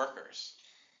Chinese workers.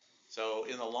 So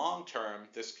in the long term,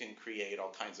 this can create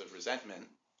all kinds of resentment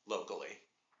locally.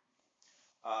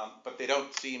 But they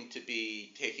don't seem to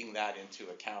be taking that into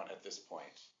account at this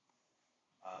point.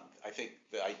 I think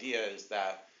the idea is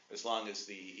that as long as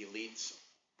the elites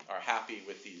are happy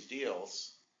with these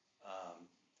deals,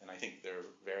 and I think they're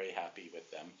very happy with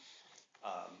them,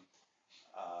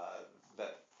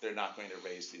 that they're not going to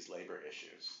raise these labor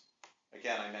issues.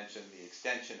 Again, I mentioned the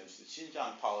extension of the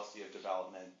Xinjiang policy of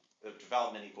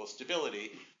development equals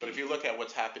stability, but if you look at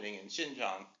what's happening in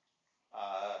Xinjiang,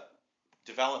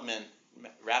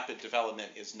 rapid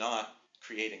development is not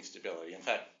creating stability. In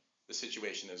fact, the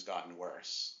situation has gotten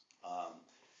worse.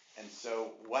 And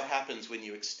so what happens when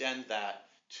you extend that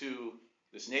to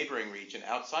this neighboring region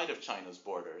outside of China's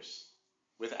borders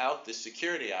without the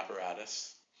security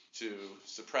apparatus to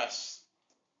suppress?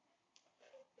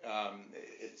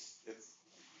 It's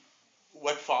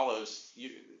what follows.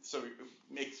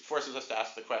 Forces us to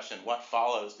ask the question: what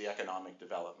follows the economic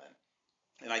development?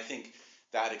 And I think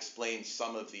that explains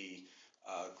some of the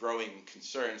growing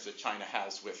concerns that China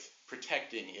has with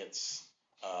protecting its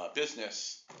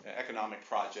business, economic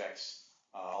projects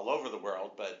all over the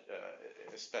world, but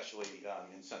especially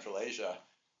in Central Asia,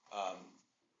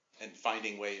 and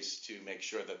finding ways to make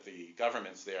sure that the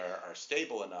governments there are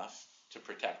stable enough to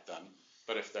protect them.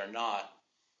 But if they're not,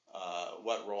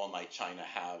 what role might China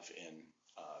have in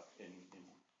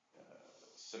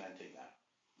cementing that?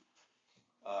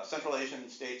 Central Asian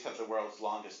states have the world's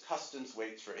longest customs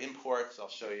waits for imports. I'll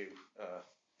show you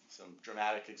some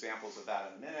dramatic examples of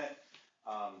that in a minute.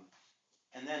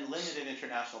 And then limited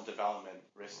international development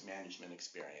risk management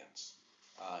experience.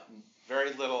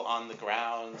 Very little on the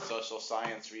ground social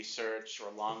science research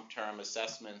or long-term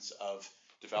assessments of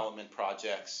development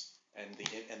projects and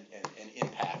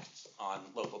impact on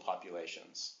local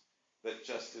populations. That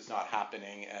just is not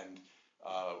happening. And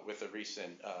with a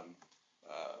recent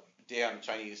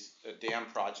Chinese dam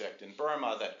project in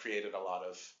Burma that created a lot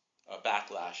of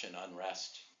backlash and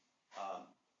unrest,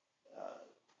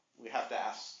 we have to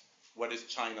ask, what is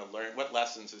China what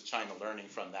lessons is China learning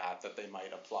from that they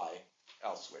might apply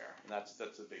elsewhere? And that's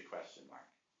a big question mark.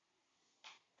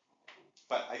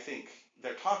 But I think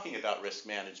they're talking about risk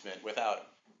management without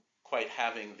quite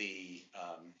having the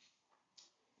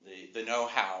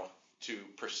know-how to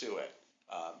pursue it.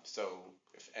 So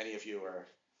if any of you are,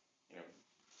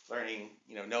 learning,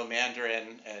 know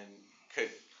Mandarin and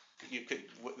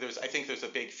I think there's a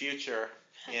big future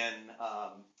in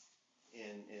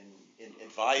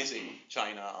advising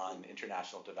China on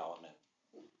international development.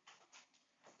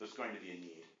 There's going to be a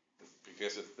need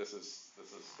because this is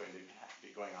going to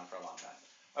be going on for a long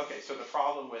time. Okay, so the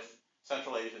problem with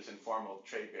Central Asia is informal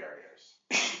trade barriers.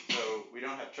 So we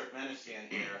don't have Turkmenistan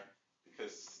here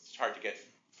because it's hard to get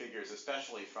figures,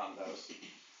 especially from those.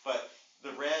 But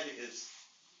the red is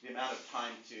the amount of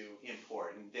time to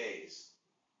import in days.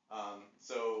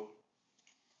 So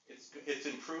it's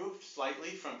improved slightly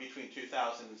from between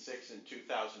 2006 and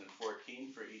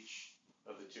 2014 for each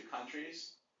of the two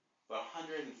countries, but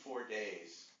 104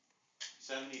 days,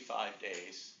 75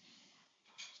 days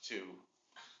to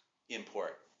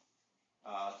import.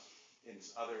 In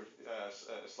other,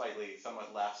 slightly,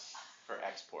 somewhat less for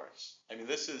exports. I mean,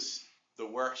 this is the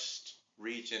worst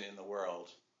region in the world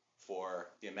for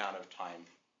the amount of time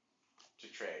to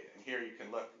trade. And here you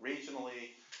can look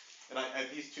regionally. And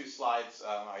these two slides,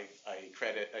 I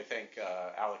thank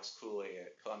Alex Cooley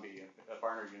at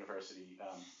Barnard University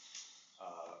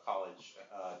College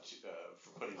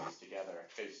for putting these together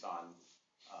based on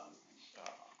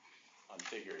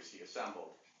figures he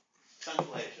assembled.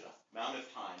 Central Asia, amount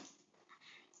of time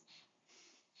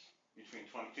between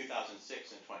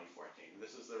 2006 and 2014.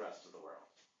 This is the rest of the world.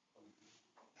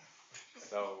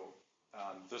 So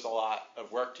there's a lot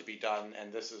of work to be done,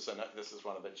 and this is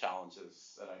one of the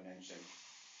challenges that I mentioned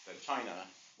that China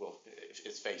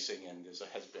is facing and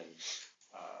has been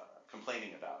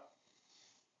complaining about.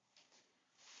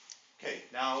 Okay,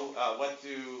 now what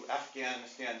do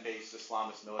Afghanistan-based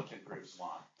Islamist militant groups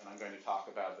want? And I'm going to talk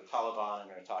about the Taliban, I'm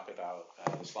going to talk about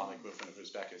the Islamic movement of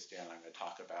Uzbekistan, I'm going to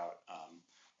talk about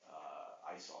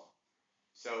ISIL.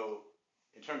 So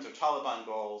in terms of Taliban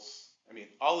goals, I mean,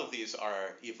 all of these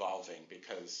are evolving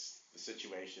because the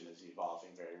situation is evolving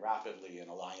very rapidly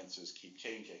and alliances keep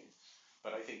changing.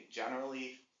 But I think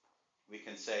generally we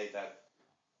can say that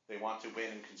they want to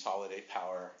win and consolidate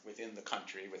power within the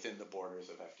country, within the borders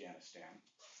of Afghanistan,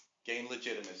 gain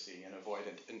legitimacy, and avoid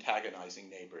antagonizing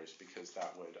neighbors because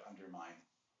that would undermine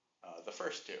the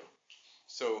first two.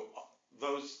 So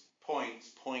those points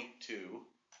point to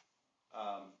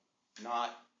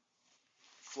not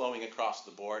flowing across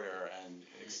the border and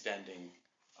extending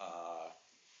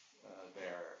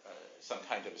their some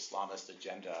kind of Islamist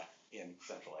agenda in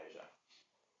Central Asia.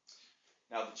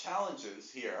 Now the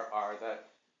challenges here are that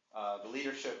the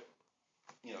leadership,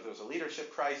 there's a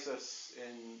leadership crisis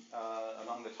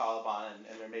among the Taliban,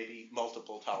 and there may be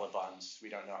multiple Talibans. We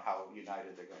don't know how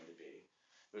united they're going to be.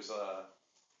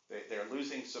 They're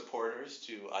losing supporters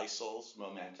to ISIL's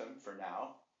momentum for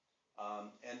now.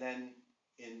 And then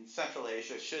in Central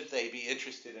Asia, should they be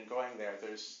interested in going there,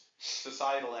 there's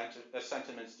societal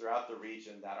sentiments throughout the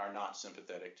region that are not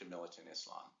sympathetic to militant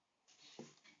Islam.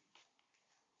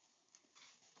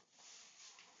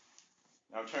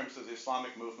 Now, in terms of the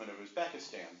Islamic movement of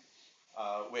Uzbekistan,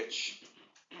 which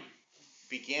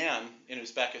began in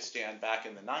Uzbekistan back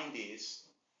in the 90s,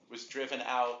 was driven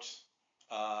out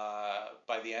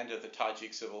by the end of the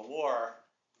Tajik Civil War,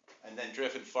 and then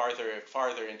driven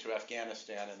farther into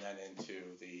Afghanistan, and then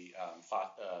into the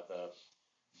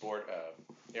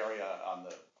area on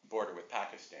the border with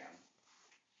Pakistan.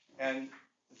 And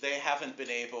they haven't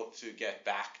been able to get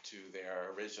back to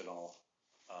their original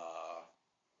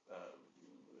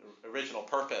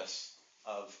purpose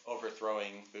of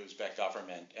overthrowing the Uzbek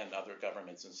government and other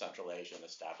governments in Central Asia and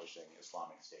establishing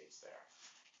Islamic states there.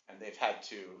 And they've had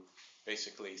to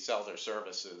basically sell their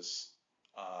services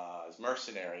as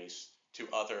mercenaries to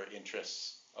other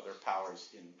interests, other powers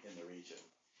in the region.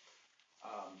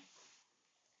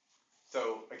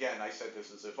 So again, I said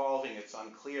this is evolving. It's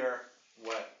unclear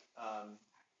what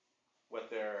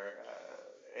they're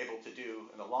able to do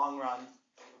in the long run.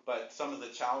 But some of the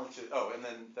challenges. Oh, and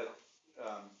then that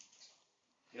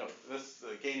this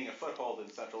gaining a foothold in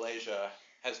Central Asia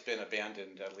has been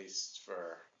abandoned, at least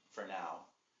for now.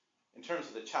 In terms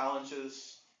of the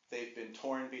challenges, they've been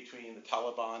torn between the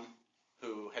Taliban,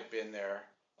 who had been there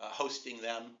hosting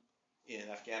them in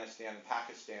Afghanistan and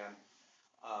Pakistan,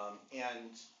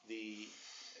 and the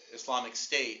Islamic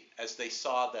State, as they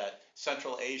saw that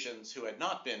Central Asians who had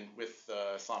not been with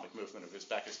the Islamic movement of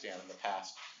Uzbekistan in the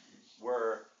past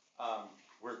were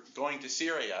going to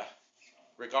Syria,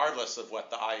 regardless of what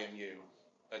the IMU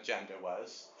agenda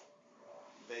was.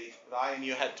 The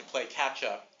IMU had to play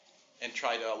catch-up and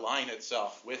try to align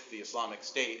itself with the Islamic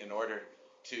State in order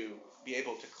to be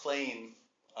able to claim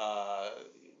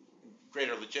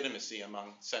greater legitimacy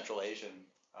among Central Asian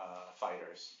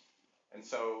fighters. And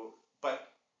so, but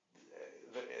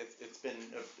it's been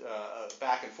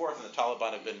back and forth, and the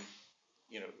Taliban have been,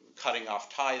 cutting off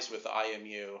ties with the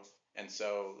IMU, and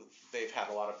so they've had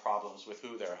a lot of problems with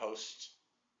who their host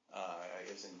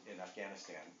is in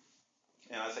Afghanistan.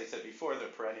 And as I said before, they're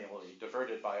perennially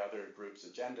diverted by other groups'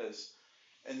 agendas.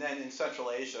 And then in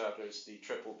Central Asia, there's the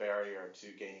triple barrier to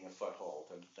gaining a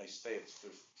foothold. And I say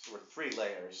there's sort of three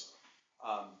layers.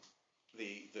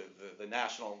 The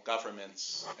national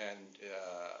governments and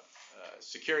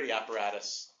security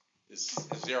apparatus is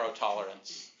zero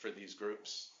tolerance for these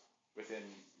groups within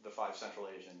the 5 Central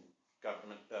Asian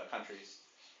government countries.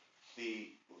 The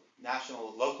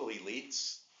local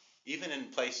elites, even in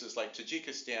places like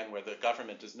Tajikistan, where the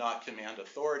government does not command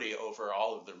authority over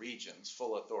all of the regions,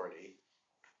 full authority,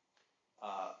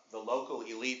 the local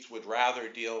elites would rather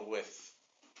deal with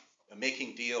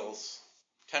making deals,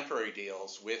 temporary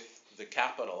deals, with the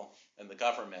capital and the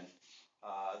government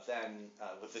than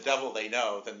with the devil they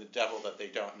know than the devil that they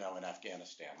don't know in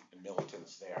Afghanistan and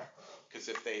militants there. Because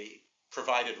if they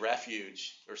provided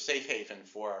refuge or safe haven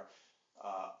for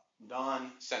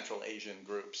non-Central Asian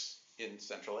groups in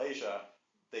Central Asia,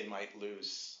 they might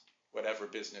lose whatever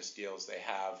business deals they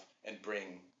have and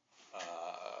bring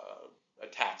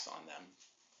attacks on them.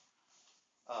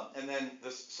 And then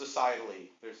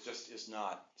societally, there just is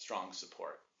not strong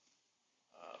support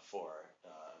for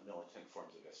militant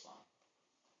forms of Islam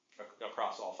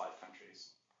across all 5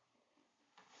 countries.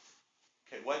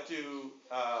 Okay, what do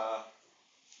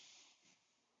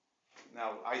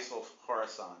now ISIL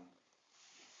Khorasan?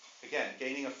 Again,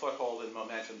 gaining a foothold and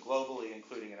momentum globally,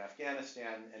 including in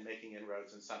Afghanistan, and making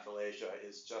inroads in Central Asia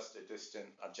is just a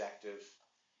distant objective.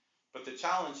 But the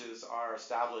challenges are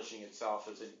establishing itself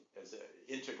as an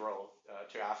integral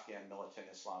to Afghan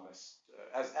militant Islamists,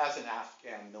 as an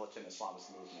Afghan militant Islamist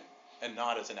movement, and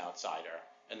not as an outsider.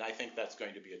 And I think that's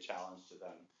going to be a challenge to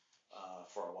them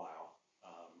for a while,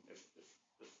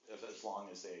 as long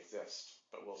as they exist.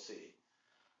 But we'll see.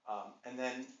 And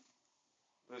then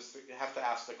you have to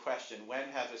ask the question, when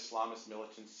have Islamist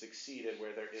militants succeeded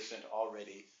where there isn't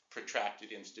already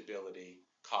protracted instability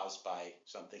caused by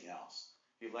something else?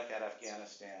 If you look at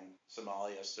Afghanistan,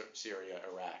 Somalia, Syria,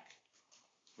 Iraq,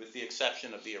 with the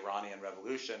exception of the Iranian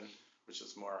Revolution, which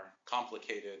is more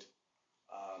complicated,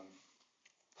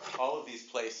 all of these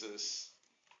places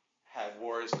had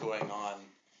wars going on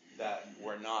that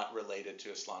were not related to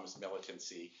Islamist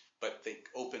militancy, but they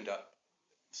opened up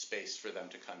space for them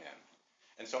to come in.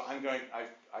 And so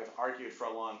I've argued for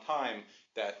a long time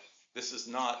that this is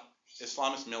not,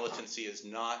 Islamist militancy is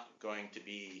not going to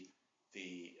be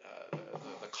the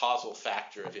causal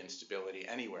factor of instability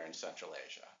anywhere in Central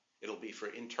Asia. It'll be for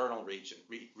internal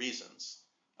reasons.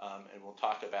 And we'll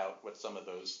talk about what some of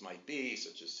those might be,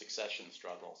 such as succession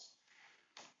struggles.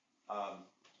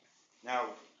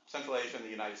 Now, Central Asia and the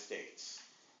United States.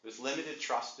 There's limited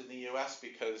trust in the U.S.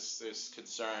 because there's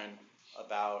concern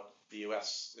about the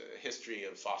U.S. History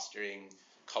of fostering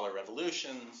color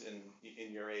revolutions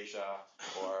in Eurasia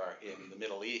or in the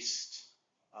Middle East,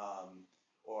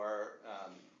 or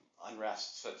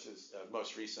unrest such as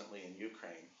most recently in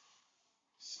Ukraine.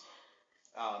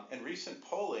 And recent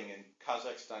polling in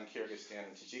Kazakhstan, Kyrgyzstan,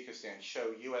 and Tajikistan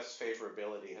show U.S.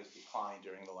 favorability has declined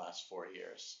during the last 4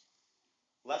 years.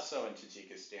 Less so in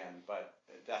Tajikistan, but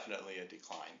definitely a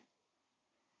decline.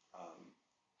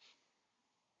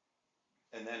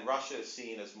 And then Russia is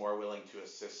seen as more willing to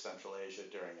assist Central Asia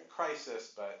during a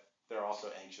crisis, but they're also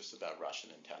anxious about Russian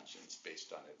intentions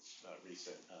based on its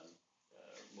recent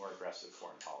more aggressive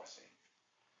foreign policy.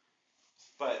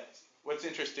 But what's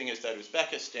interesting is that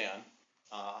Uzbekistan,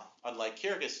 unlike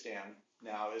Kyrgyzstan,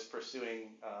 now is pursuing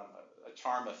a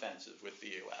charm offensive with the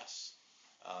U.S.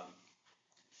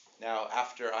 Now,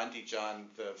 after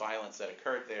Andijan, the violence that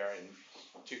occurred there in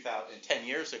 10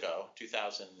 years ago,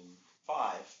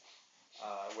 2005,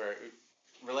 where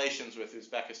relations with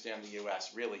Uzbekistan and the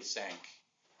U.S. really sank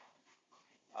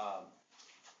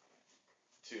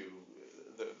to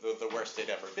the worst they'd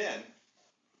ever been,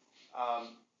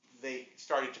 they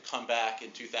started to come back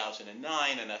in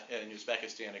 2009, and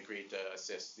Uzbekistan agreed to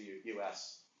assist the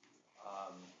U.S.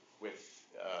 With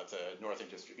the Northern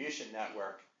Distribution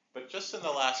Network. But just in the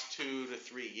last 2 to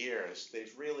 3 years,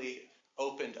 they've really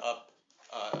opened up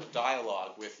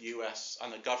dialogue with U.S. on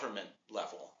the government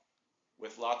level,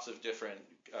 with lots of different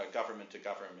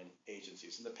government-to-government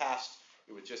agencies. In the past,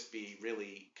 it would just be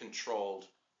really controlled,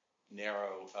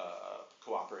 narrow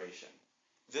cooperation.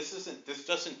 This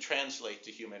doesn't translate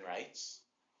to human rights.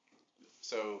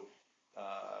 So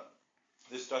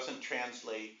this doesn't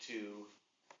translate to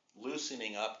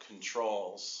loosening up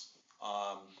controls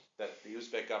that the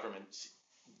Uzbek government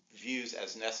views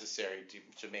as necessary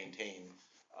to maintain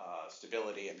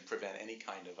stability and prevent any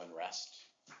kind of unrest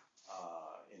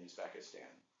in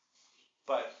Uzbekistan.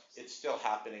 But it's still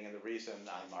happening, and the reason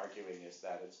I'm arguing is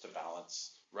that it's to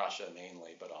balance Russia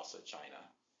mainly, but also China.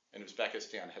 And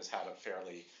Uzbekistan has had a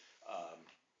fairly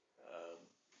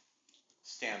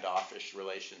standoffish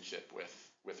relationship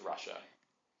with Russia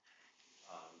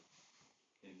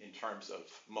in terms of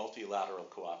multilateral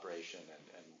cooperation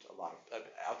and a lot of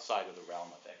outside of the realm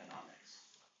of economics.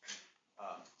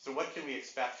 So what can we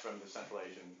expect from the Central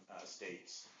Asian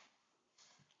states?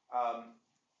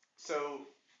 So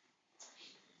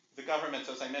the governments,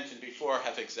 as I mentioned before,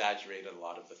 have exaggerated a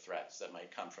lot of the threats that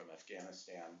might come from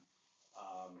Afghanistan.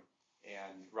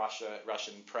 And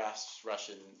Russian press,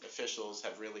 Russian officials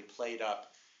have really played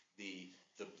up the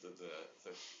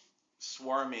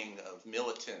swarming of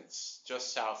militants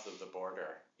just south of the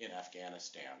border in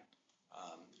Afghanistan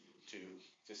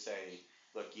to say,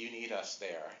 look, you need us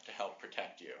there to help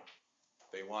protect you.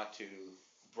 They want to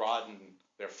broaden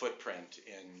their footprint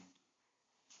in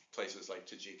places like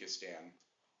Tajikistan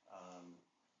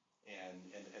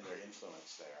and their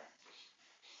influence there.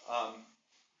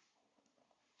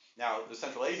 Now, the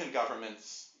Central Asian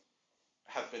governments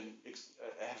have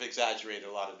exaggerated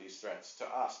a lot of these threats to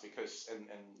us because and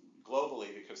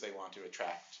globally because they want to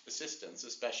attract assistance,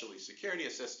 especially security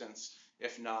assistance,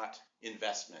 if not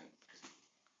investment.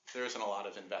 There isn't a lot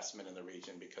of investment in the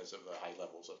region because of the high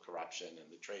levels of corruption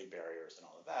and the trade barriers and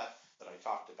all of that I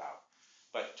talked about.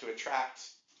 But to attract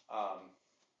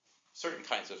certain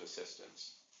kinds of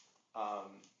assistance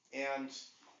and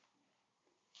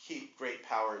keep great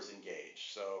powers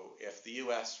engaged. So if the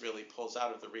U.S. really pulls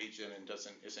out of the region and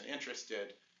isn't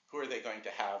interested, who are they going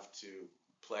to have to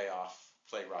play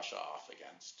Russia off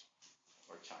against,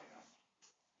 or China?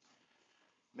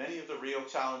 Many of the real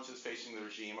challenges facing the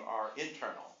regime are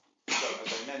internal. So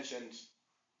as I mentioned,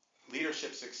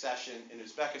 leadership succession in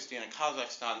Uzbekistan and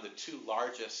Kazakhstan, the two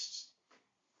largest,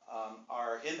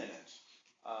 are imminent.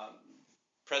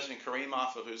 President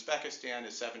Karimov of Uzbekistan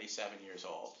is 77 years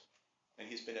old, and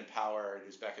he's been in power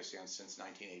in Uzbekistan since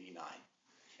 1989.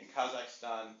 In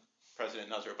Kazakhstan, President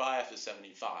Nazarbayev is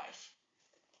 75,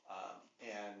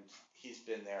 and he's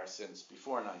been there since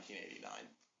before 1989.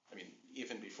 I mean,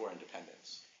 even before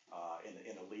independence,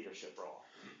 in a leadership role.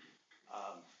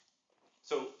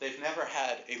 So they've never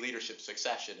had a leadership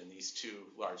succession in these two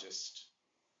largest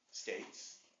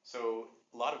states. So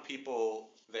a lot of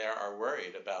people there are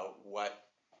worried about what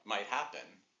might happen.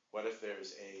 What if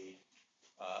there's a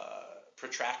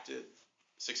protracted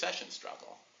succession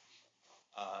struggle?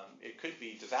 It could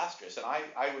be disastrous. And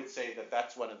I would say that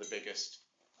that's one of the biggest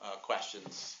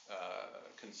questions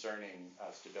concerning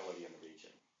stability in the region.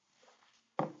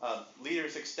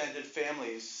 Leaders, extended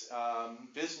families,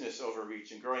 business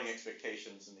overreach, and growing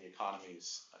expectations in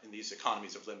these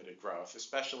economies of limited growth,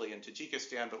 especially in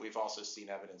Tajikistan, but we've also seen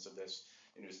evidence of this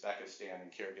in Uzbekistan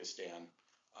and Kyrgyzstan.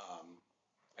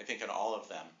 I think in all of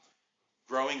them,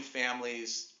 growing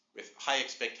families with high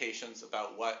expectations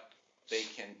about what they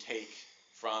can take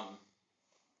from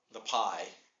the pie,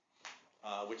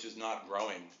 which is not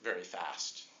growing very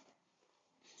fast.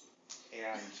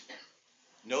 And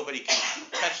nobody can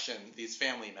question these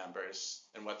family members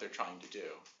and what they're trying to do.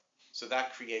 So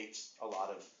that creates a lot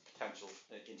of potential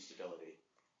instability.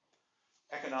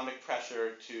 Economic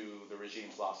pressure to the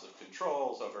regime's loss of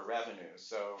controls over revenue.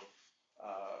 So,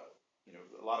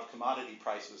 a lot of commodity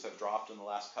prices have dropped in the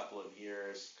last couple of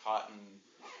years. Cotton,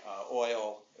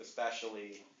 oil,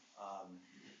 especially,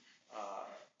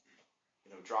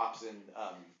 drops in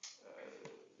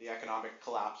the economic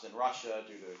collapse in Russia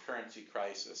due to the currency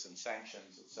crisis and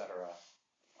sanctions, etc.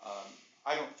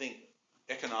 I don't think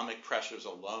economic pressures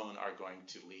alone are going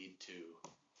to lead to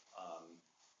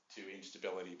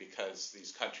instability, because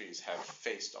these countries have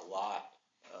faced a lot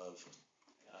of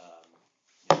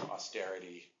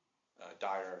austerity,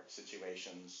 dire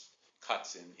situations,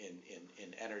 cuts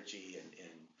in energy and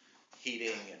in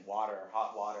heating and water,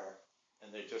 hot water,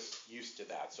 and they're just used to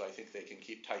that. So I think they can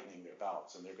keep tightening their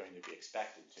belts, and they're going to be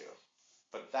expected to.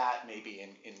 But that may be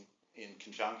in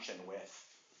conjunction with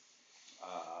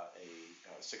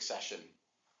a succession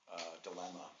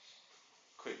dilemma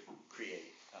could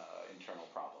create internal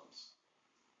problems.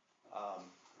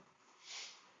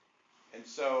 And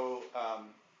so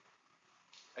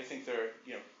I think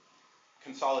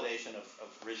consolidation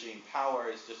of regime power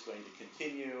is just going to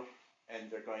continue,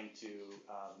 and they're going to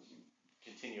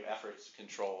continue efforts to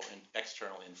control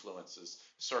external influences,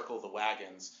 circle the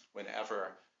wagons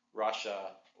whenever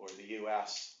Russia or the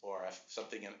U.S. or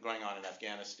something going on in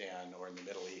Afghanistan or in the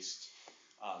Middle East,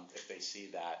 if they see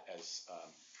that as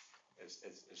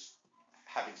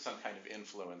having some kind of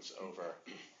influence over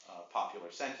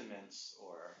popular sentiments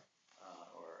or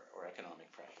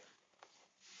economic pressure.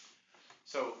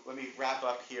 So let me wrap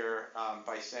up here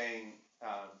by saying,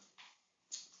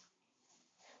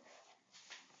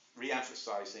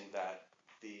 re-emphasizing that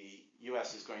the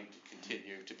U.S. is going to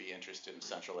continue to be interested in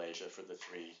Central Asia for the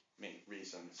three main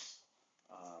reasons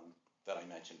that I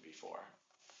mentioned before.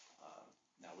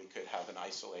 Now, we could have an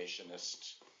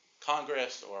isolationist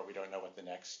Congress, or we don't know what the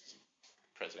next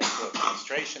presidential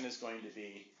administration is going to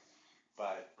be,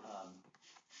 but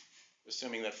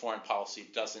assuming that foreign policy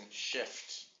doesn't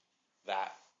shift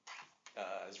that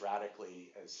as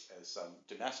radically as some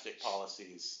domestic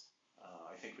policies,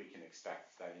 I think we can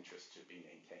expect that interest to be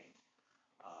maintained.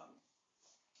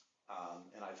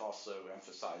 And I've also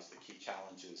emphasized the key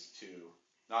challenges to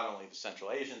not only the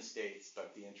Central Asian states,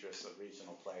 but the interests of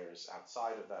regional players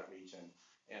outside of that region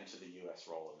and to the U.S.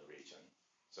 role in the region.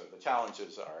 So the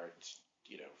challenges are,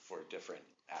 for different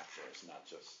actors, not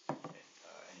just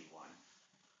any one.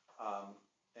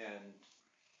 And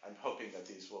I'm hoping that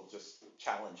these will just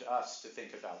challenge us to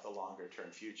think about the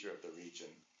longer-term future of the region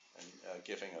and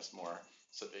giving us more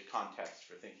context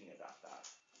for thinking about that.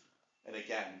 And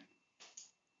again,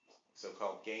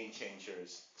 so-called game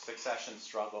changers, succession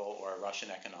struggle or a Russian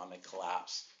economic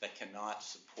collapse that cannot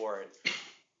support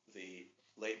the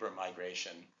labor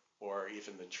migration or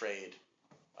even the trade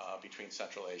between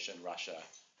Central Asia and Russia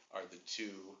are the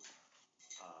two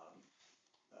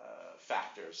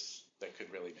factors that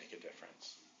could really make a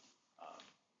difference.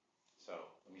 So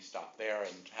let me stop there,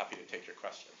 and happy to take your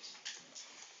questions.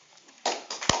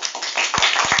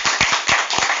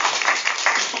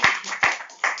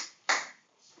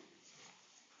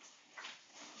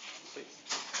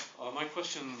 My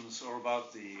questions are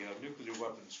about the nuclear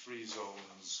weapons-free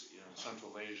zones in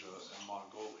Central Asia and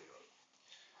Mongolia.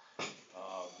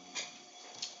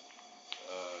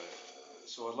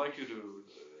 So I'd like you to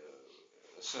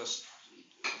assess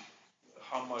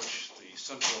how much the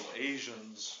Central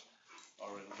Asians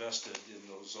are invested in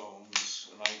those zones,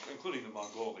 and including the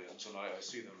Mongolians, and I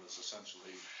see them as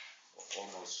essentially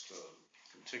almost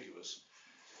contiguous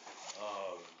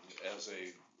as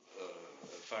a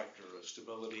factor of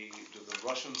stability. Do the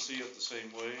Russians see it the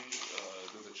same way?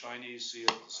 Do the Chinese see it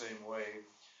the same way?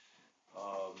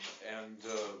 And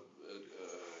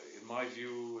in my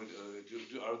view,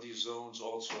 are these zones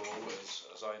also,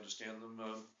 as I understand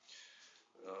them,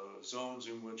 zones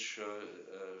in which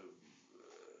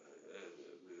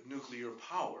nuclear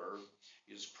power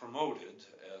is promoted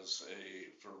as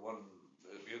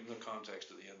in the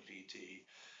context of the NPT,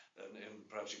 and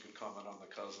perhaps you could comment on the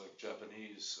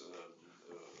Kazakh-Japanese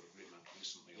agreement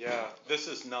recently. Yeah, this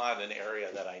is not an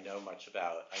area that I know much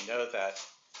about. I know that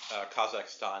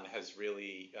Kazakhstan has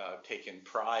really taken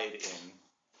pride in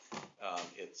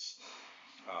its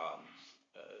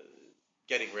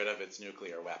getting rid of its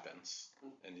nuclear weapons,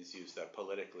 and has used that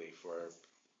politically for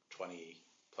 20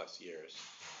 plus years.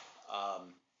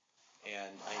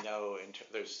 And I know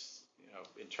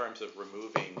in terms of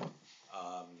removing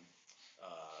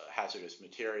hazardous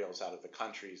materials out of the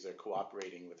countries. They're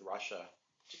cooperating with Russia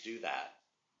to do that.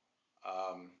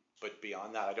 But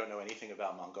beyond that, I don't know anything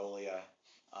about Mongolia,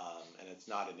 and it's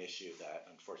not an issue that,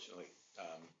 unfortunately,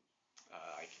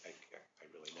 I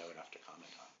really know enough to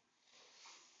comment on.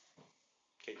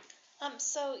 Kate?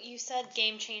 So you said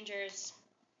game changers,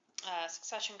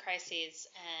 succession crises,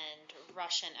 and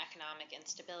Russian economic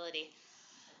instability.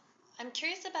 I'm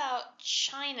curious about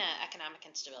China economic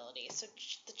instability. So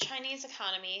the Chinese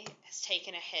economy has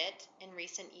taken a hit in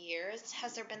recent years.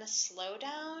 Has there been a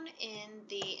slowdown in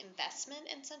the investment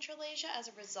in Central Asia as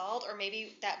a result? Or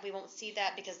maybe that we won't see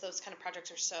that because those kind of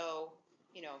projects are so,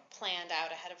 planned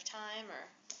out ahead of time?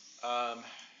 Or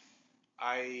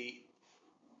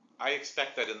I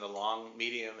expect that in the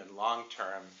medium and long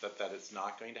term that it's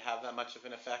not going to have that much of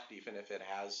an effect, even if it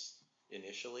has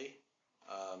initially.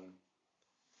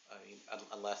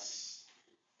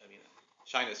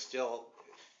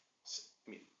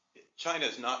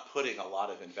 China's not putting a lot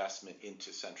of investment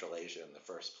into Central Asia in the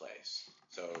first place.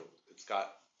 So it's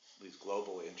got these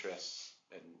global interests,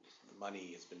 and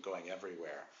money has been going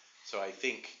everywhere. So I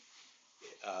think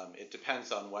it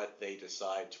depends on what they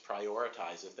decide to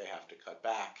prioritize if they have to cut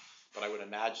back. But I would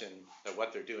imagine that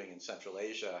what they're doing in Central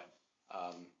Asia,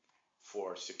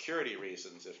 for security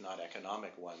reasons, if not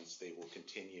economic ones, they will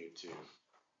continue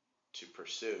to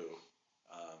pursue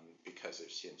because of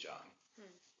Xinjiang.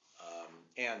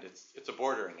 And it's a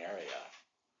bordering area,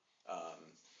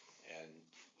 and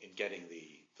in getting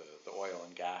the oil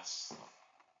and gas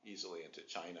easily into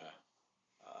China,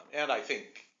 and I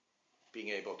think being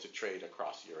able to trade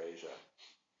across Eurasia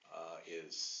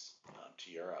is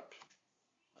to Europe.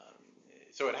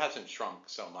 So it hasn't shrunk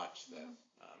so much that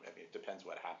it depends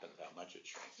what happens, how much it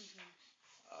shrinks.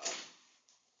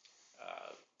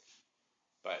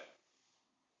 But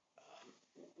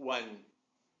one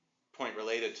point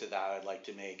related to that I'd like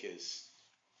to make is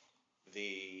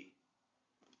the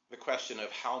question of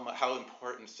how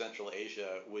important Central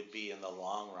Asia would be in the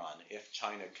long run if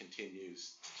China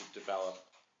continues to develop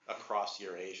across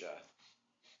Eurasia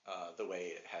the way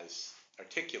it has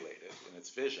articulated in its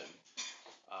vision.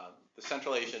 The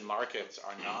Central Asian markets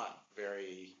are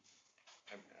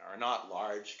not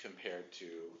large compared to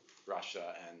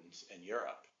Russia and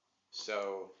Europe.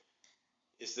 So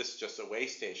is this just a way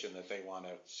station that they want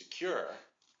to secure?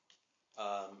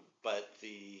 But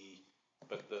the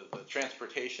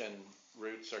transportation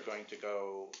routes are going to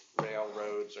go,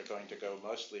 railroads are going to go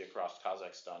mostly across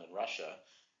Kazakhstan and Russia,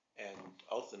 and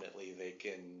ultimately they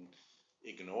can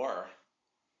ignore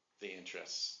the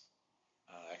interests,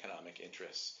 economic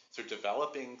interests. So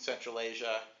developing Central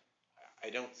Asia, I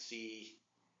don't see,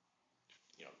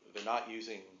 they're not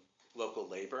using local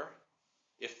labor.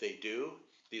 If they do,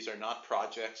 these are not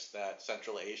projects that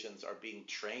Central Asians are being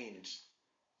trained,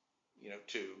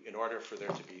 in order for there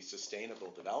to be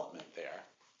sustainable development there.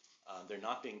 They're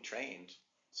not being trained.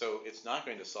 So it's not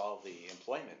going to solve the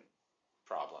employment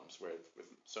problems with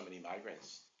so many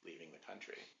migrants leaving the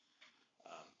country.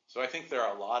 So I think there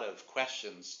are a lot of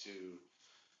questions to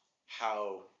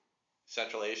how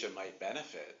Central Asia might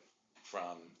benefit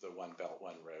from the One Belt,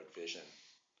 One Road vision,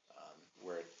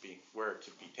 were it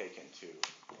to be taken to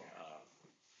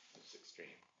this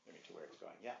extreme, to where it's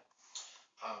going. Yeah.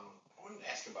 I wanted to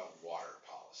ask about water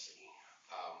policy.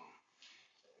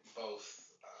 Both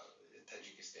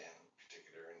Tajikistan in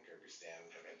particular and Kyrgyzstan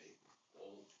have had the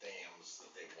old dams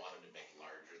that they wanted to make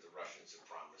larger. The Russians have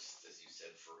promised, as you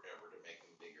said, forever to make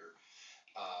them bigger.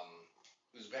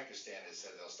 Uzbekistan has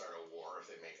said they'll start a war if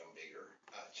they make them bigger.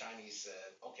 Chinese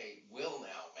said, okay, we'll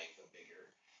now make them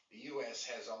bigger. The U.S.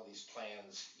 has all these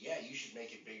plans. Yeah, you should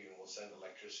make it bigger and we'll send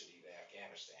electricity to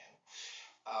Afghanistan.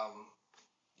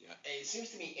 It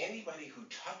seems to me anybody who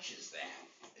touches that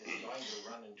is going to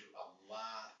run into a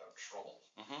lot of trouble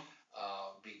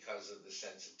because of the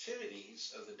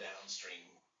sensitivities of the downstream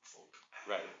folk.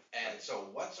 Right. And so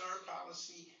what's our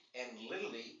policy? And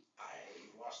literally, I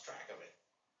lost track of it.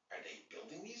 Are they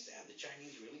building these? Are the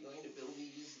Chinese really going to build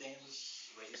these dams,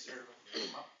 raise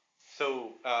them up?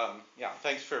 So,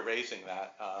 thanks for raising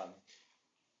that.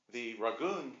 The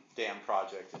Ragun Dam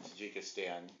project in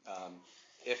Tajikistan,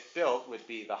 if built, would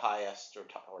be the highest or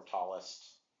tallest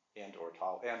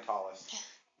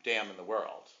dam in the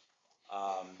world,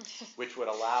 which would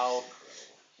allow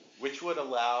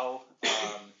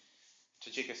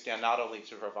Tajikistan not only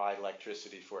to provide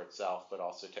electricity for itself, but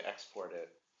also to export it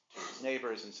to its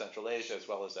neighbors in Central Asia, as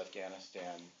well as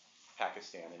Afghanistan,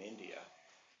 Pakistan, and India.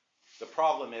 The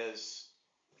problem is,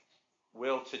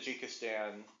 will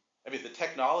Tajikistan, the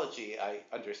technology, I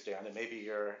understand, and maybe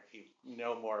you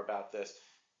know more about this,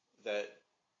 that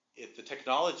the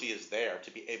technology is there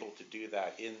to be able to do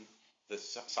that in the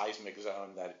seismic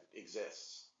zone that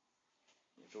exists.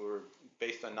 If it were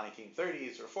based on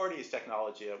 1930s or 40s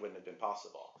technology, it wouldn't have been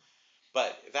possible.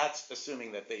 But that's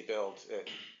assuming that they build it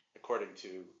according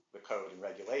to the code and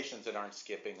regulations and aren't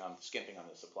skimping on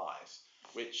the supplies,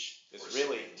 which is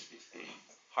really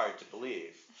hard to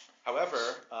believe. However,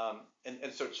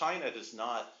 and so China does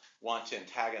not want to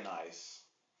antagonize,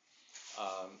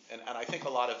 and I think a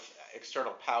lot of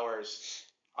external powers,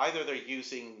 either they're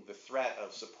using the threat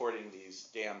of supporting these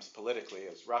dams politically,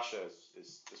 as Russia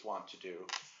is wont to do,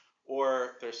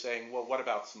 or they're saying, well, what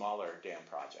about smaller dam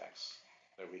projects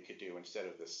that we could do instead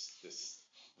of this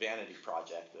vanity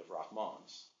project of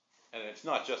Rahmon's? And it's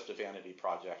not just a vanity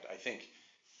project. I think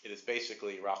it is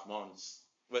basically Rahmon's,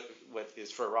 what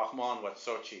is for Rahmon what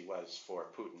Sochi was for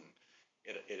Putin.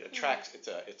 It attracts,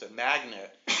 it's a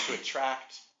magnet to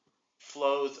attract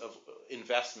flows of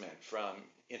investment from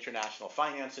international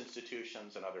finance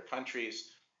institutions and other countries,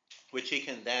 which he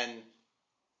can then,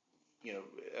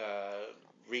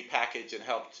 repackage and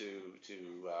help to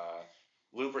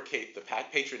lubricate the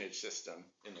patronage system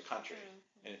in the country,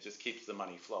 and it just keeps the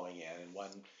money flowing in, and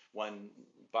one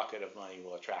bucket of money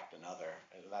will attract another,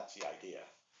 and that's the idea.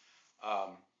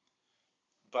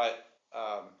 But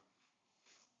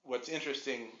what's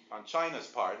interesting on China's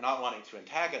part, not wanting to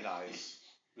antagonize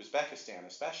Uzbekistan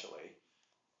especially,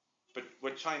 but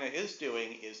what China is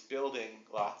doing is building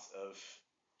lots of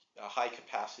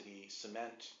high-capacity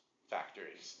cement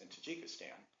factories in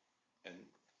Tajikistan, and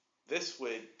this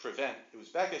would prevent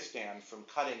Uzbekistan from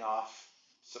cutting off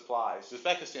supplies.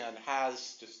 Uzbekistan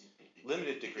has just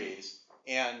limited degrees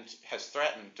and has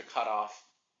threatened to cut off,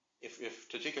 if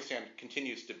Tajikistan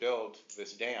continues to build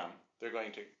this dam, they're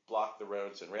going to block the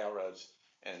roads and railroads,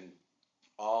 and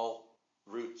all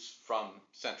routes from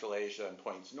Central Asia and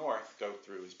points north go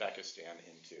through Uzbekistan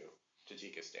into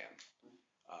Tajikistan.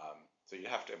 So you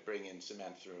have to bring in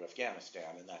cement through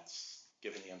Afghanistan, and that's,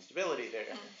 given the instability there,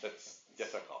 that's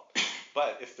difficult.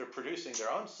 But if they're producing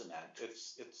their own cement,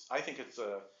 I think it's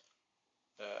a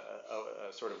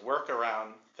sort of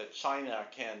workaround that China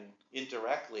can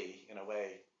indirectly, in a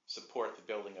way, support the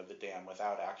building of the dam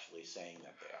without actually saying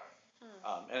that they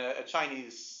are. And a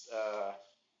Chinese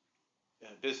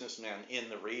businessman in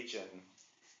the region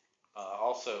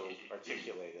also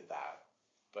articulated that,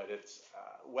 but it's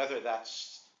whether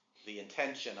that's the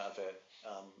intention of it,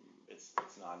 it's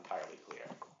not entirely clear,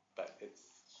 but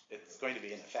it's going to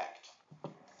be in effect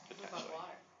potentially. What about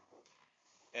water?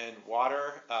 And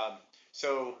water,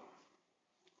 so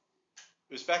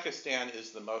Uzbekistan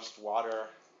is the most water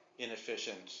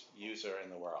inefficient user in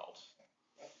the world.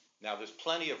 Now there's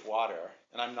plenty of water,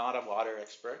 and I'm not a water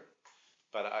expert,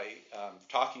 but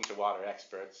talking to water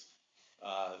experts,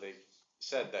 they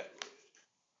said that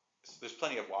there's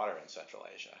plenty of water in Central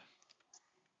Asia,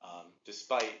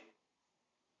 despite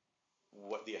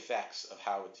what the effects of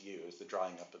how it's used, the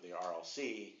drying up of the Aral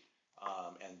Sea,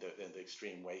 and the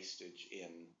extreme wastage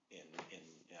in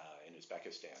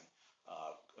Uzbekistan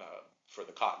for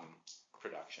the cotton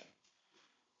production.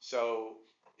 So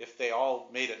if they all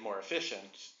made it more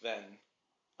efficient, then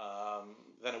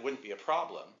it wouldn't be a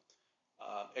problem.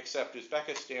 Except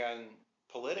Uzbekistan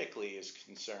politically is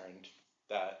concerned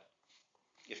that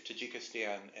if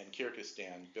Tajikistan and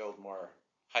Kyrgyzstan build more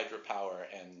hydropower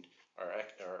and are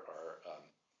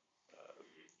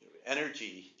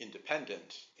energy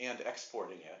independent and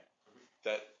exporting it,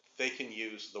 that they can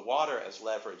use the water as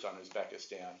leverage on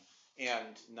Uzbekistan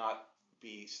and not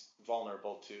be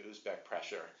vulnerable to Uzbek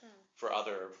pressure for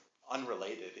other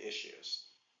unrelated issues.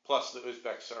 Plus, the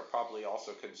Uzbeks are probably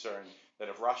also concerned that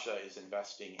if Russia is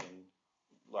investing in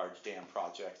large dam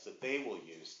projects, that they will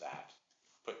use that,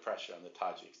 put pressure on the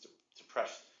Tajiks to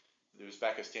press the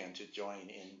Uzbekistan to join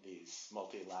in these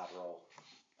multilateral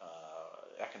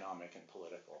economic and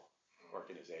political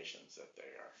organizations that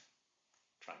they are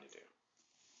trying to do.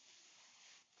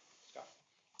 Scott?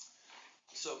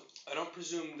 So I don't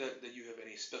presume that you have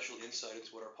any special insight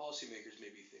into what our policymakers may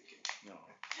be thinking. No.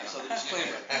 I saw the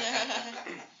disclaimer.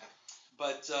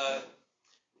 But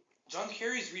John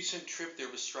Kerry's recent trip there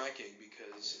was striking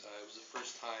because it was the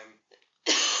first time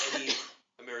any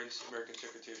American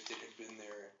Secretary of State had been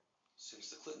there since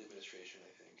the Clinton administration,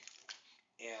 I think.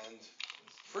 And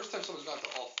first time someone's gone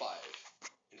to all 5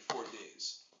 in 4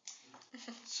 days.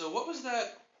 So what was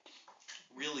that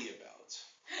really about?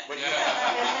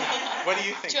 What do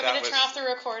you think Do you want me to turn off the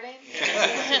recording?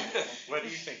 What do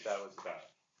you think that was about?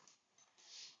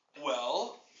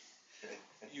 Well,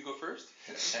 you go first.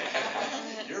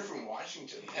 You're from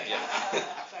Washington.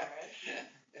 That's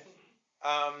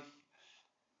all right.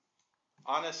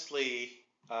 Honestly,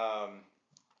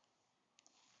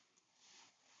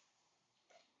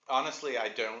 Honestly, I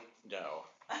don't know.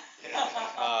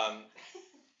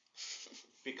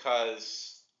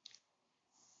 Because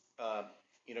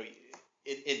you know,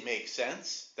 it makes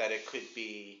sense that it could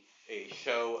be a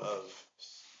show of.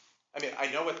 I mean,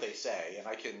 I know what they say, and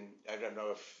I don't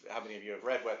know how many of you have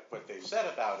read what they've said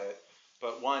about it,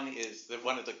 but one is that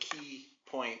one of the key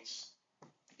points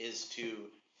is to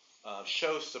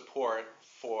show support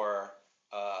for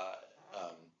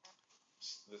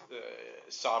the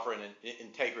sovereign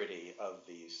integrity of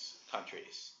these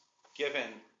countries,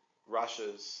 given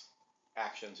Russia's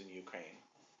actions in Ukraine.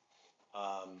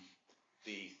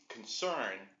 The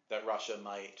concern that Russia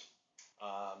might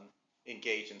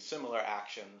engage in similar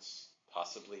actions,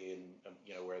 possibly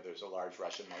in where there's a large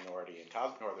Russian minority in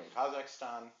northern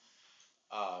Kazakhstan,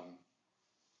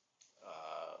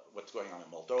 what's going on in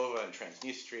Moldova and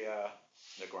Transnistria,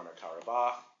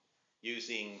 Nagorno-Karabakh,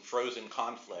 using frozen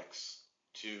conflicts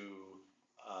to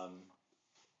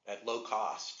at low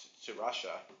cost to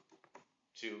Russia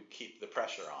to keep the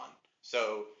pressure on.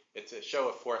 So it's a show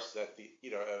of force that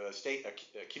a state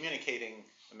communicating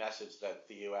a message that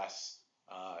the U.S.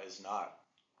 Is not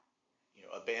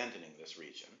abandoning this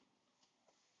region,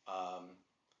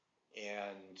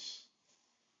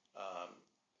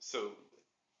 so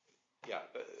yeah,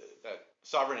 that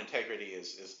sovereign integrity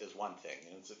is one thing,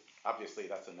 and obviously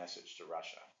that's a message to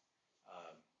Russia.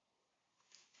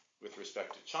 With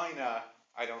respect to China,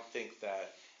 I don't think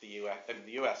that the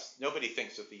U.S. Nobody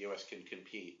thinks that the U.S. can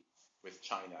compete with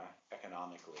China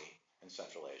economically in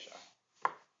Central Asia.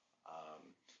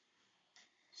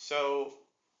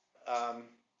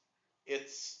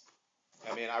 It's.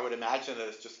 I mean, I would imagine that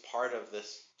it's just part of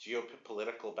this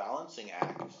geopolitical balancing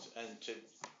act, and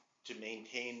to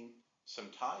maintain some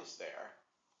ties there.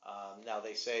 Now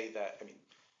they say that. I mean,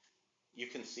 you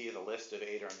can see the list of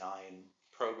 8 or 9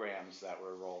 programs that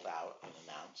were rolled out and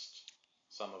announced,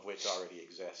 some of which already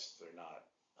exist. They're not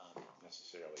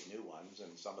necessarily new ones,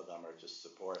 and some of them are just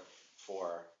support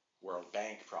for World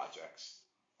Bank projects,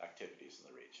 activities in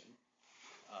the region.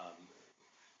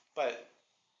 But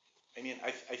I mean,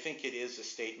 I think it is a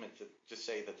statement to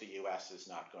say that the U.S. is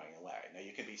not going away. Now,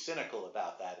 you can be cynical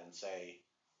about that and say,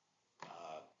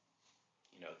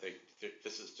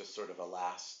 this is just sort of a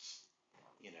last,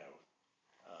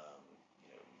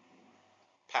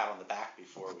 pat on the back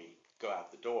before we go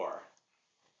out the door.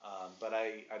 But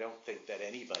I don't think that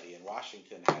anybody in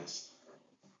Washington has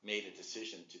made a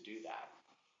decision to do that.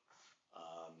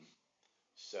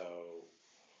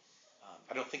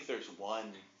 I don't think there's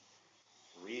one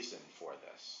reason for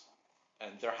this.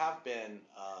 And there have been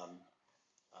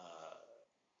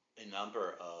a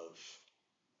number of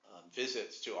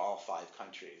visits to all 5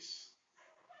 countries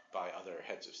by other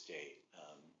heads of state.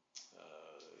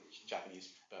 Japanese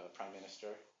Prime Minister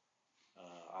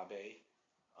Abe,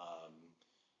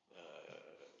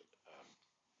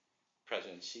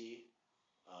 President Xi,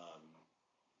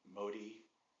 Modi,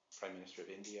 Prime Minister of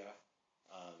India.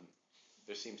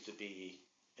 There seems to be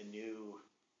a new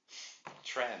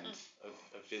trend of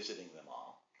visiting them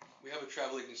all. We have a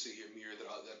travel agency here, Mir,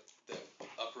 that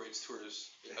operates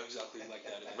tours exactly like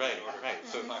that. Right.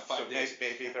 So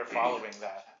maybe they're following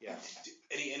that. Yeah.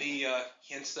 Any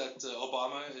hints that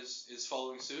Obama is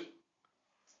following suit?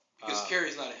 Because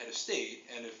Kerry's not a head of state,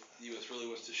 and if the U.S. really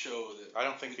wants to show that I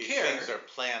don't think these things are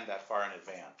planned that far in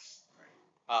advance.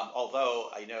 Right. Although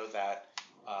I know that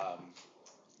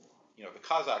the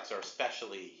Kazakhs are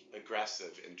especially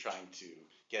aggressive in trying to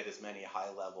get as many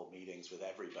high-level meetings with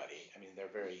everybody. I mean,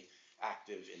 they're very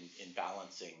active in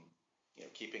balancing,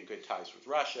 keeping good ties with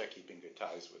Russia, keeping good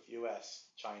ties with U.S.,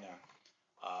 China,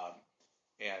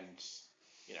 and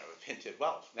have hinted,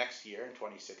 well, next year in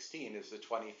 2016 is the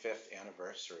 25th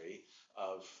anniversary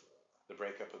of the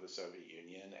breakup of the Soviet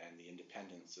Union and the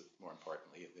independence of, more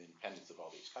importantly, the independence of all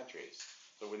these countries.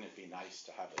 So wouldn't it be nice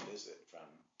to have a visit from,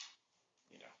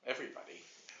 everybody?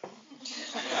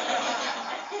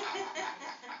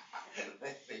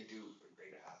 They do a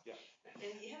great job. Yeah.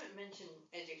 And you haven't mentioned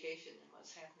education and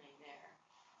what's happening there.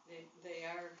 They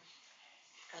are,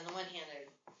 on the one hand, they're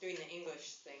doing the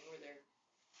English thing where they're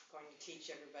going to teach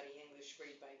everybody English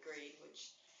grade by grade,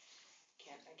 which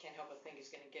I can't help but think is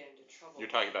going to get into trouble.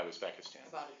 You're talking about Uzbekistan.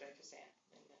 About Uzbekistan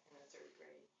in the 3rd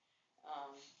grade.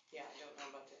 Yeah, I don't know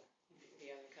about the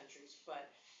other countries, but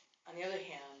on the other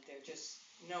hand, there are just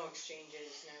no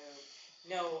exchanges,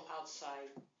 no outside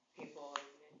people, and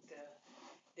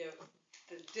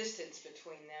the distance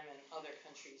between them and other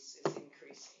countries is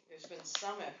increasing. There's been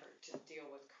some effort to deal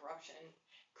with corruption.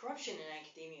 Corruption in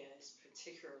academia is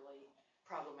particularly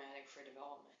problematic for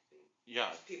development. Yeah,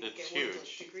 people it's get huge.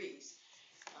 worthless degrees.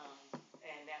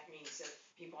 and that means that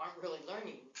people aren't really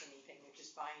learning anything, they're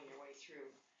just buying their way through.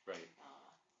 Right.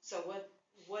 So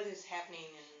what is happening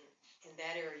in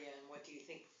that area, and what do you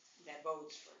think that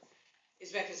bodes for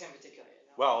Uzbekistan particularly?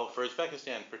 Well, for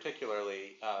Uzbekistan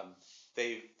particularly,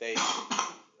 they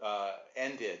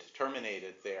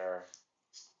terminated their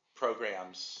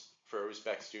programs for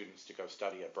Uzbek students to go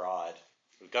study abroad,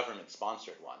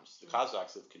 government-sponsored ones. The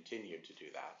Kazakhs have continued to do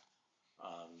that.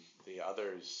 The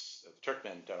others, the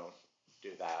Turkmen don't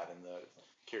do that, and the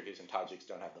Kyrgyz and Tajiks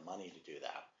don't have the money to do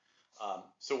that.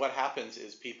 So what happens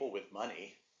is people with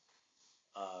money,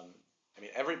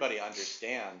 everybody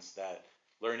understands that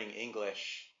learning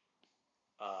English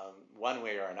one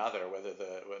way or another, whether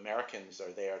the Americans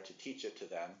are there to teach it to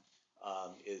them,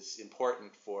 is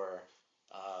important for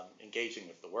engaging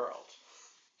with the world.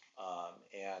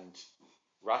 And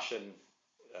Russian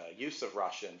use of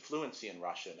Russian, fluency in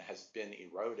Russian, has been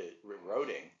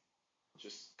eroding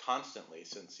just constantly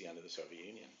since the end of the Soviet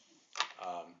Union.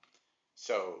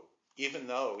 So even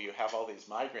though you have all these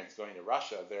migrants going to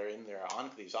Russia, they're in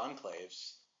these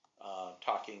enclaves,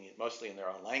 talking mostly in their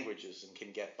own languages and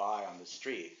can get by on the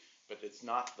street, but it's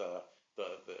not the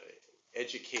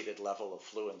educated level of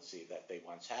fluency that they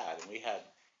once had. And we had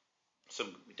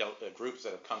some groups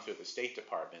that have come through the State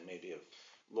Department, maybe of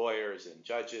lawyers and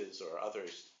judges or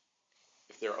others.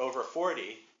 If they're over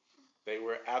 40, they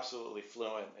were absolutely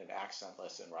fluent and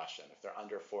accentless in Russian. If they're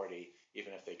under 40,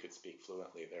 even if they could speak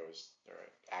fluently, they're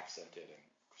accented and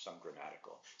some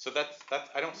grammatical. So that's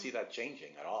I don't see that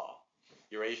changing at all.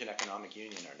 Eurasian Economic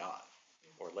Union or not,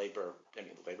 or labor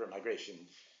migration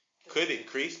could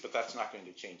increase, but that's not going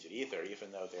to change it either,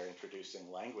 even though they're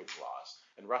introducing language laws.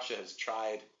 And Russia has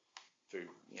tried through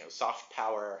soft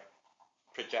power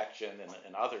projection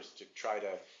and others to try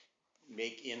to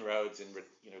make inroads and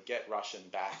get Russian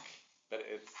back. But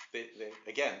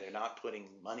they're not putting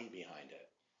money behind it.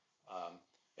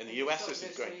 And the U.S.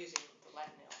 isn't They're going. still using the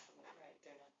Latin alphabet, right?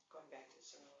 They're not going back to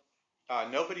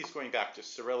Cyrillic. Nobody's going back to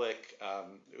Cyrillic.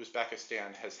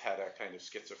 Uzbekistan has had a kind of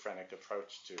schizophrenic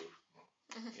approach to,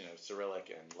 Cyrillic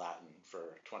and Latin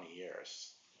for 20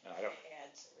 years. And I don't.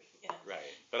 Right,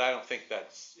 but I don't think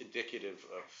that's indicative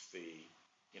of the,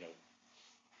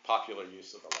 popular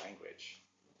use of the language.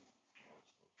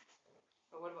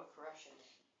 But what about corruption?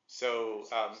 So,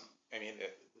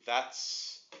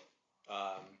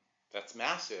 that's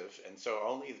massive, and so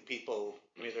only the people.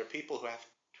 There are people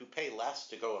who pay less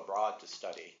to go abroad to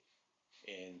study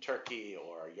in Turkey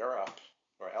or Europe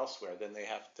or elsewhere than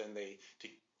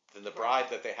the bribe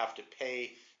that they have to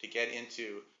pay to get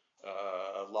into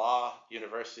a law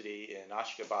university in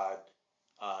Ashgabat,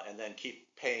 and then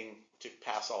keep paying to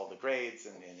pass all the grades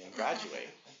and graduate.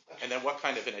 And then what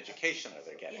kind of an education are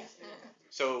they getting?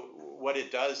 So what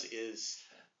it does is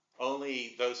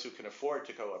only those who can afford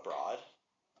to go abroad,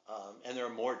 and there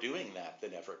are more doing that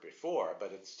than ever before,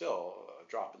 but it's still a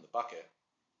drop in the bucket.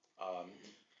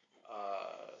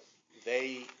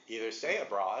 They either stay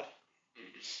abroad,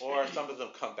 or some of them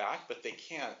come back, but they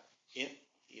can't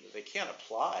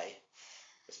apply,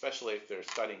 especially if they're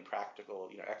studying practical,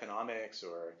 economics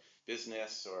or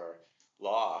business or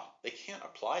law. They can't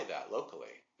apply that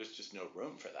locally. There's just no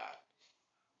room for that.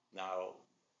 Now,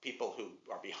 people who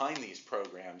are behind these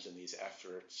programs and these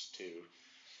efforts to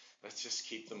let's just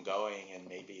keep them going and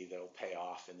maybe they'll pay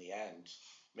off in the end.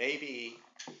 Maybe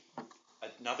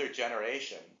another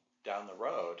generation down the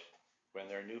road, when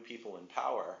there are new people in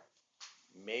power,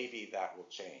 maybe that will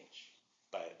change.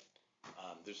 But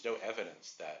there's no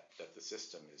evidence that the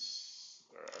system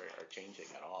are changing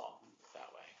at all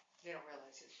that way. They don't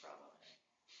realize it's a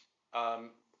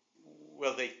problem.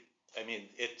 Well,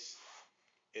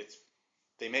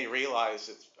 they may realize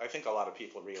it's. I think a lot of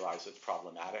people realize it's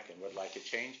problematic and would like a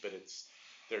change, but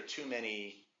there are too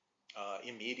many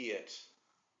immediate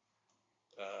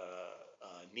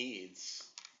needs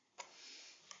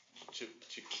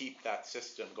to keep that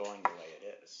system going the way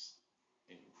it is.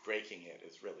 And breaking it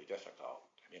is really difficult.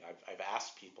 I've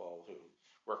asked people who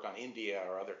work on India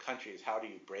or other countries, how do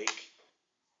you break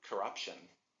corruption,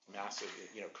 massive,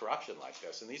 corruption like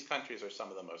this? And these countries are some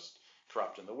of the most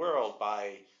corrupt in the world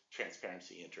by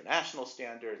Transparency International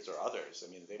standards or others.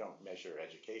 They don't measure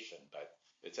education, but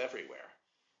it's everywhere.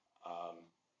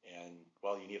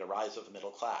 You need a rise of the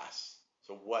middle class.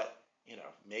 So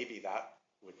maybe that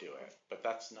would do it, but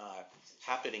that's not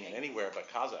happening in anywhere but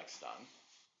Kazakhstan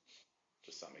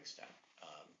to some extent.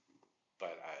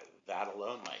 But that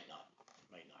alone might not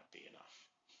be enough.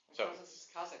 So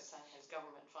Kazakhstan has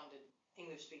government-funded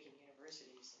English-speaking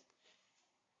universities,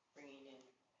 bringing in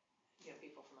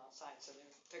people from outside. So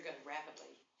they're going to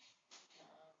rapidly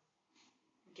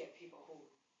get people who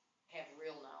have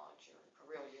real knowledge or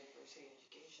real university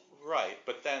education. Right,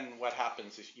 but then what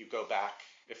happens if you go back,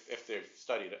 if they've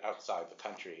studied outside the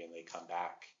country and they come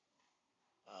back,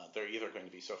 they're either going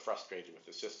to be so frustrated with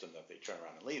the system that they turn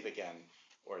around and leave again,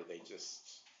 or they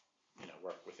just,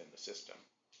 work within the system.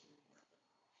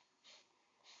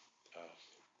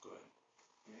 Go ahead.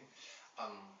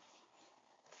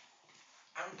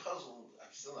 I'm puzzled,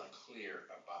 I'm still not clear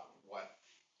about what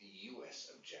the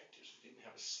U.S. objectives, we didn't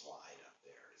have a slide up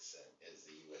there, it said, as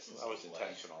the U.S. is That was in play.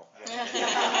 intentional.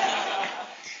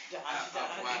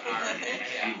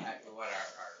 What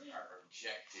our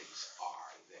objectives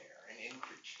are there, and in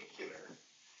particular,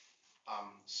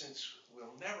 since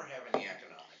we'll never have any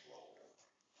economic role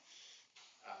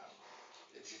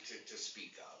to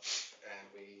speak of, and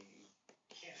we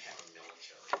can't have a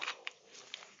military role,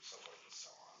 and so forth and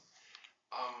so on.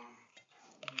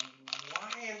 Why,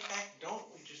 in fact, don't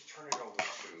we just turn it over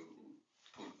to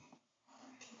Putin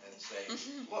and say,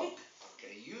 look,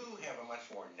 okay, you have a much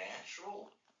more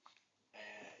natural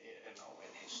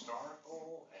and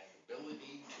historical and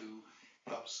ability to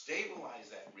help stabilize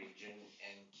that region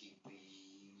and keep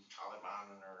the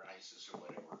Taliban or ISIS or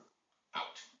whatever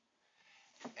out.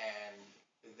 And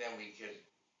then we could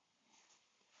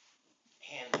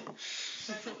hand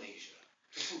Central Asia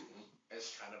to Putin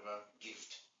as kind of a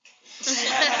gift.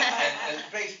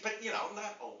 But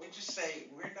not we just say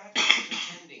we're not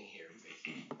pretending here.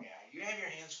 Yeah, you have your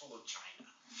hands full of China,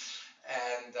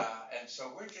 and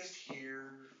so we're just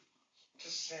here to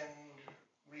send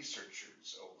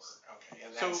researchers over. Okay,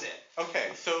 and that's it.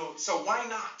 Okay, So why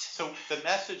not? So the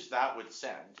message that would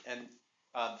send, and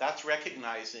that's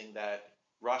recognizing that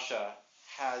Russia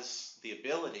has the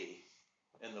ability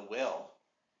and the will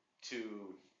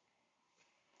to,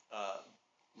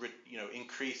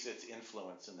 increase its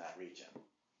influence in that region,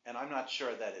 and I'm not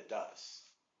sure that it does,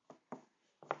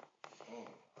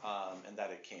 and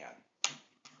that it can.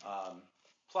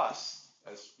 Plus,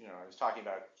 as I was talking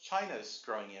about China's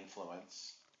growing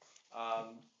influence.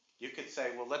 You could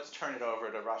say, well, let's turn it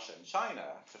over to Russia and China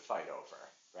to fight over,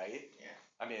 right? Yeah.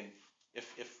 I mean,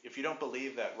 if you don't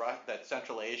believe that that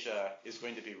Central Asia is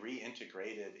going to be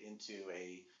reintegrated into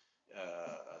a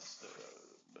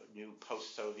new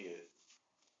post-Soviet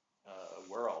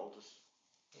world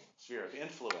sphere of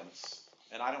influence,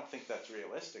 and I don't think that's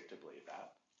realistic to believe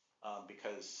that,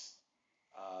 because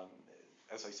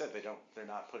as I said, they're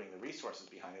not putting the resources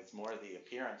behind it. It's more the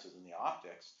appearances and the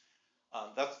optics.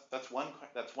 That's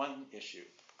one issue.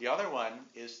 The other one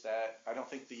is that I don't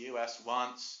think the U.S.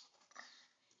 wants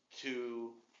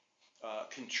to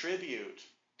contribute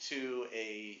to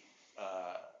a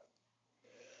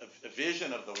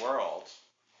vision of the world,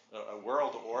 a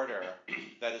world order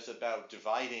that is about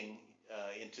dividing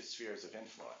into spheres of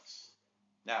influence.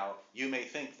 Now, you may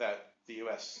think that the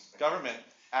U.S. government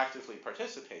actively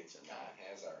participates in that.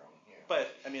 Has our own, yeah.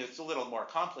 But I mean, it's a little more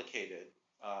complicated.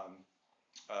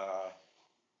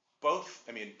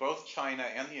 Both China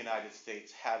and the United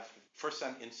States have,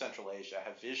 in Central Asia,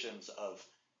 have visions of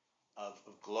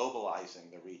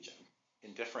globalizing the region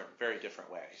in very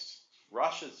different ways.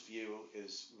 Russia's view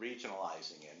is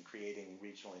regionalizing and creating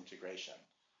regional integration.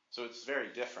 So it's very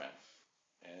different.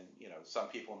 And some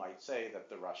people might say that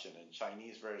the Russian and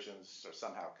Chinese versions are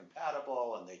somehow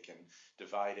compatible, and they can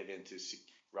divide it into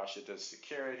Russia does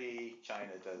security,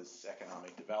 China does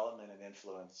economic development and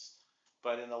influence.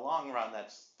 But in the long run,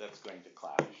 that's going to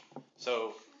clash.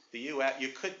 So the U.S.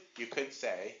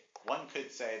 One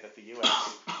could say that the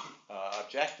U.S.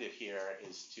 Objective here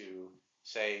is to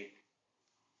say,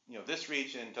 this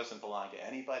region doesn't belong to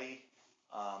anybody,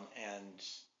 and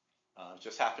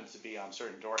just happens to be on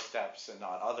certain doorsteps and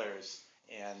not others,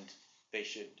 and they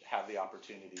should have the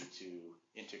opportunity to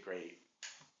integrate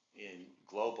in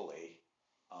globally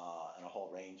in a whole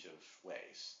range of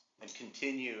ways, and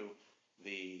continue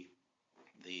the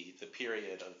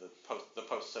period of the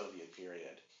post-Soviet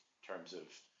period in terms of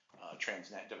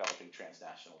developing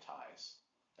transnational ties.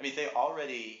 I mean,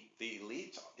 the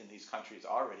elite in these countries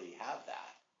already have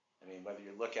that. I mean, whether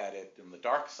you look at it in the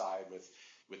dark side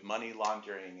with money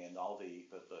laundering and all the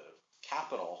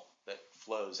capital that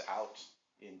flows out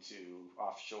into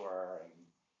offshore and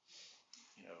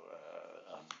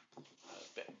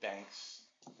banks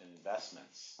and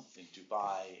investments in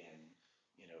Dubai and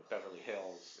Beverly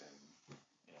Hills, and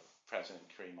President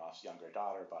Karimov's younger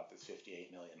daughter bought this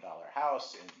 $58 million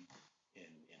house in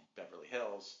Beverly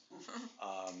Hills,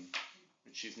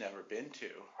 which she's never been to.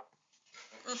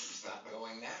 She's not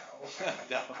going now.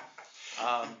 No.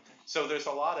 So there's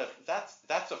a lot of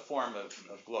that's a form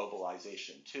of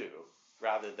globalization too,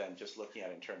 rather than just looking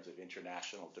at it in terms of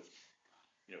international,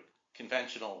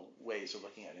 conventional ways of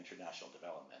looking at international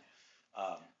development.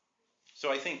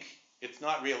 So I think it's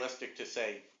not realistic to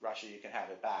say, Russia, you can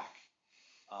have it back,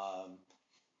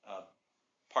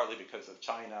 partly because of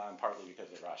China and partly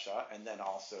because of Russia, and then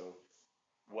also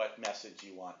what message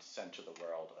you want to send to the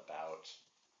world about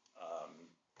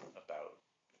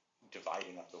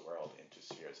dividing up the world into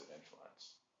spheres of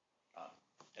influence.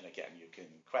 And again, you can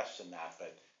question that,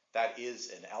 but that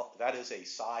is a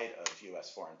side of U.S.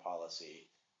 foreign policy,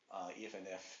 even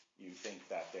if you think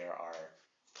that there are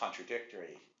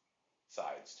contradictory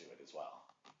sides to it as well.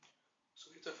 So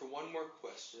we have time for one more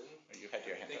question. You had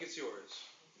your hand I think up. it's yours.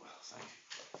 Well, thank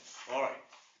you. All right.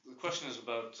 The question is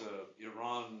about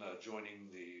Iran joining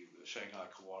the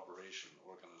Shanghai Cooperation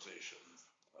Organization.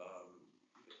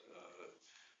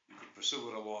 You could pursue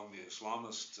it along the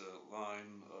Islamist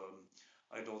line.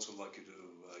 I'd also like you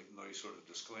to, even though you sort of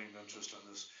disclaimed interest in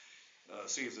this,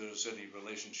 see if there's any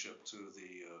relationship to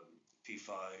the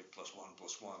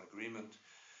P5+1+1 agreement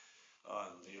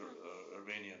on the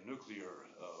Iranian nuclear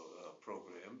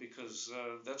program, because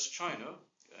that's China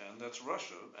and that's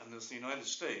Russia and that's the United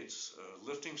States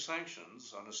lifting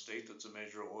sanctions on a state that's a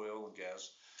major oil and gas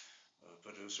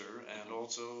producer and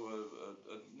also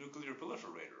a nuclear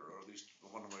proliferator, or at least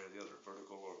one way or the other,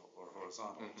 vertical or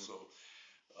horizontal. Mm-hmm. So,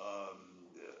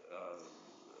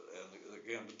 and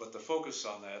again, but the focus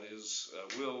on that is,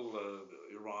 will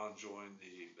Iran join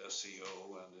the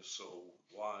SCO, and if so,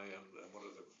 why, and what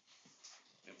are the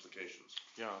implications?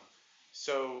 Yeah.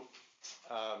 So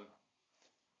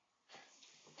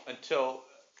until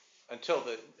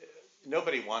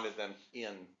nobody wanted them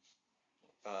in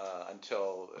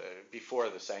until before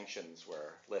the sanctions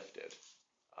were lifted,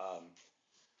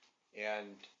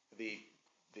 and the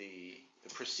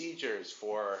procedures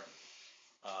for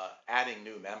adding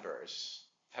new members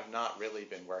have not really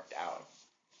been worked out.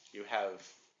 You have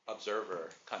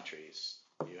observer countries.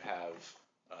 You have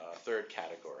third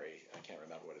category. I can't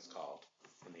remember what it's called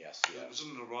in the SCO.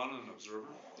 Isn't Iran an observer?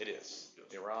 It is.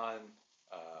 Yes. Iran,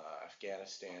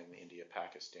 Afghanistan, India,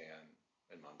 Pakistan,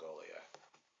 and Mongolia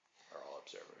are all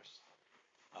observers.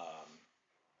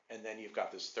 And then you've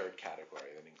got this third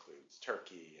category that includes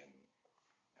Turkey, and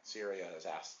Syria is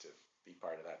asked to be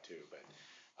part of that too. But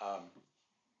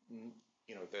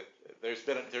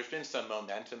there's been some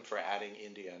momentum for adding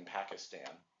India and Pakistan,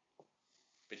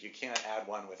 but you can't add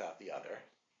one without the other,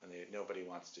 and nobody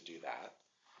wants to do that.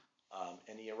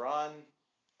 And Iran,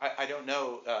 I don't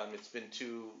know. It's been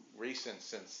too recent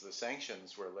since the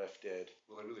sanctions were lifted.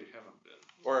 Well, they really haven't been.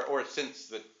 Or since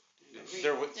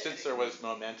there was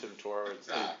momentum towards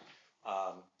that.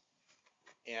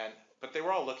 But they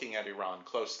were all looking at Iran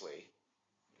closely.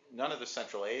 None of the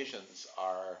Central Asians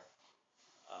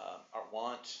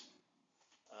want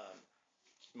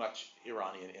much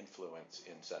Iranian influence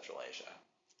in Central Asia.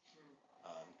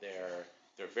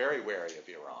 They're very wary of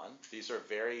Iran. These are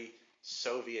very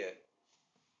Soviet,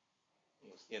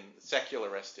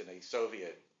 secularist in a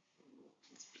Soviet,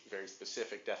 very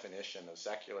specific definition of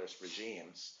secular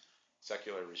regimes,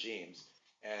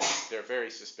 and they're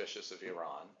very suspicious of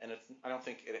Iran. And I don't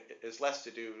think it is less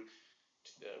to do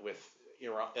with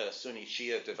Iran,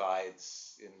 Sunni-Shia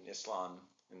divides in Islam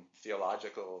and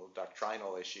theological,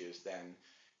 doctrinal issues than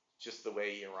just the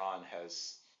way Iran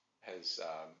has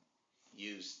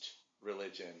used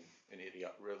religion and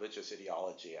religious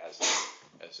ideology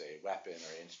as a weapon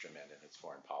or instrument in its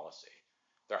foreign policy.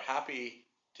 They're happy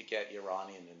to get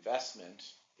Iranian investment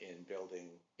in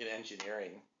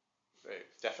engineering,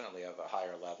 definitely of a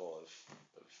higher level of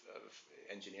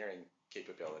engineering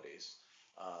capabilities,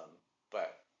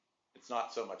 but it's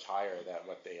not so much higher that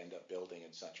what they end up building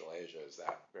in Central Asia is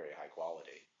that very high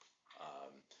quality,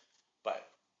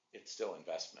 but it's still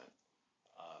investment.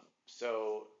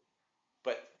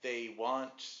 But they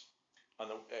want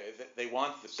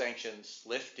the sanctions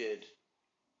lifted,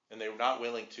 and they're not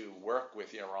willing to work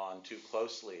with Iran too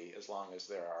closely as long as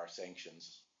there are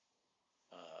sanctions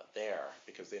there,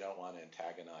 because they don't want to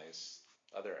antagonize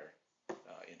other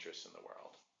interests in the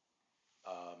world.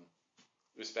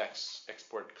 Uzbeks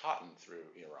export cotton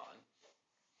through Iran,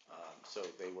 so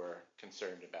they were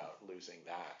concerned about losing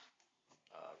that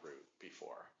route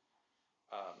before.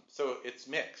 So it's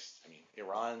mixed. I mean,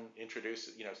 Iran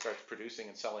starts producing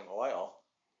and selling oil.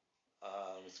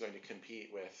 It's going to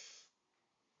compete with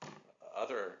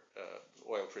other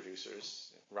oil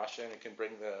producers, Russia, and it can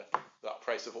bring the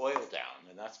price of oil down,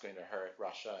 and that's going to hurt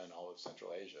Russia and all of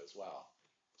Central Asia as well.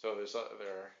 So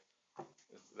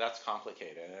that's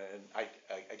complicated, and I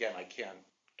can't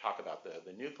talk about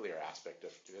the nuclear aspect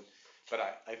of it, but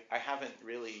I haven't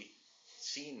really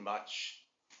seen much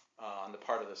on the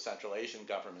part of the Central Asian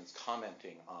governments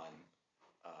commenting on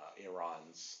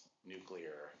Iran's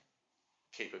nuclear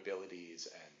capabilities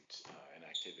and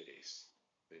activities.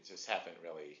 They just haven't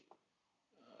really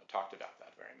talked about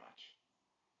that very much.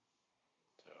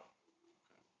 So.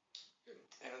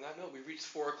 And on that note, we reached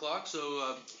 4 o'clock,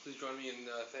 so please join me in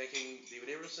thanking David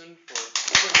Abramson for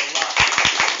doing a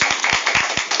lot.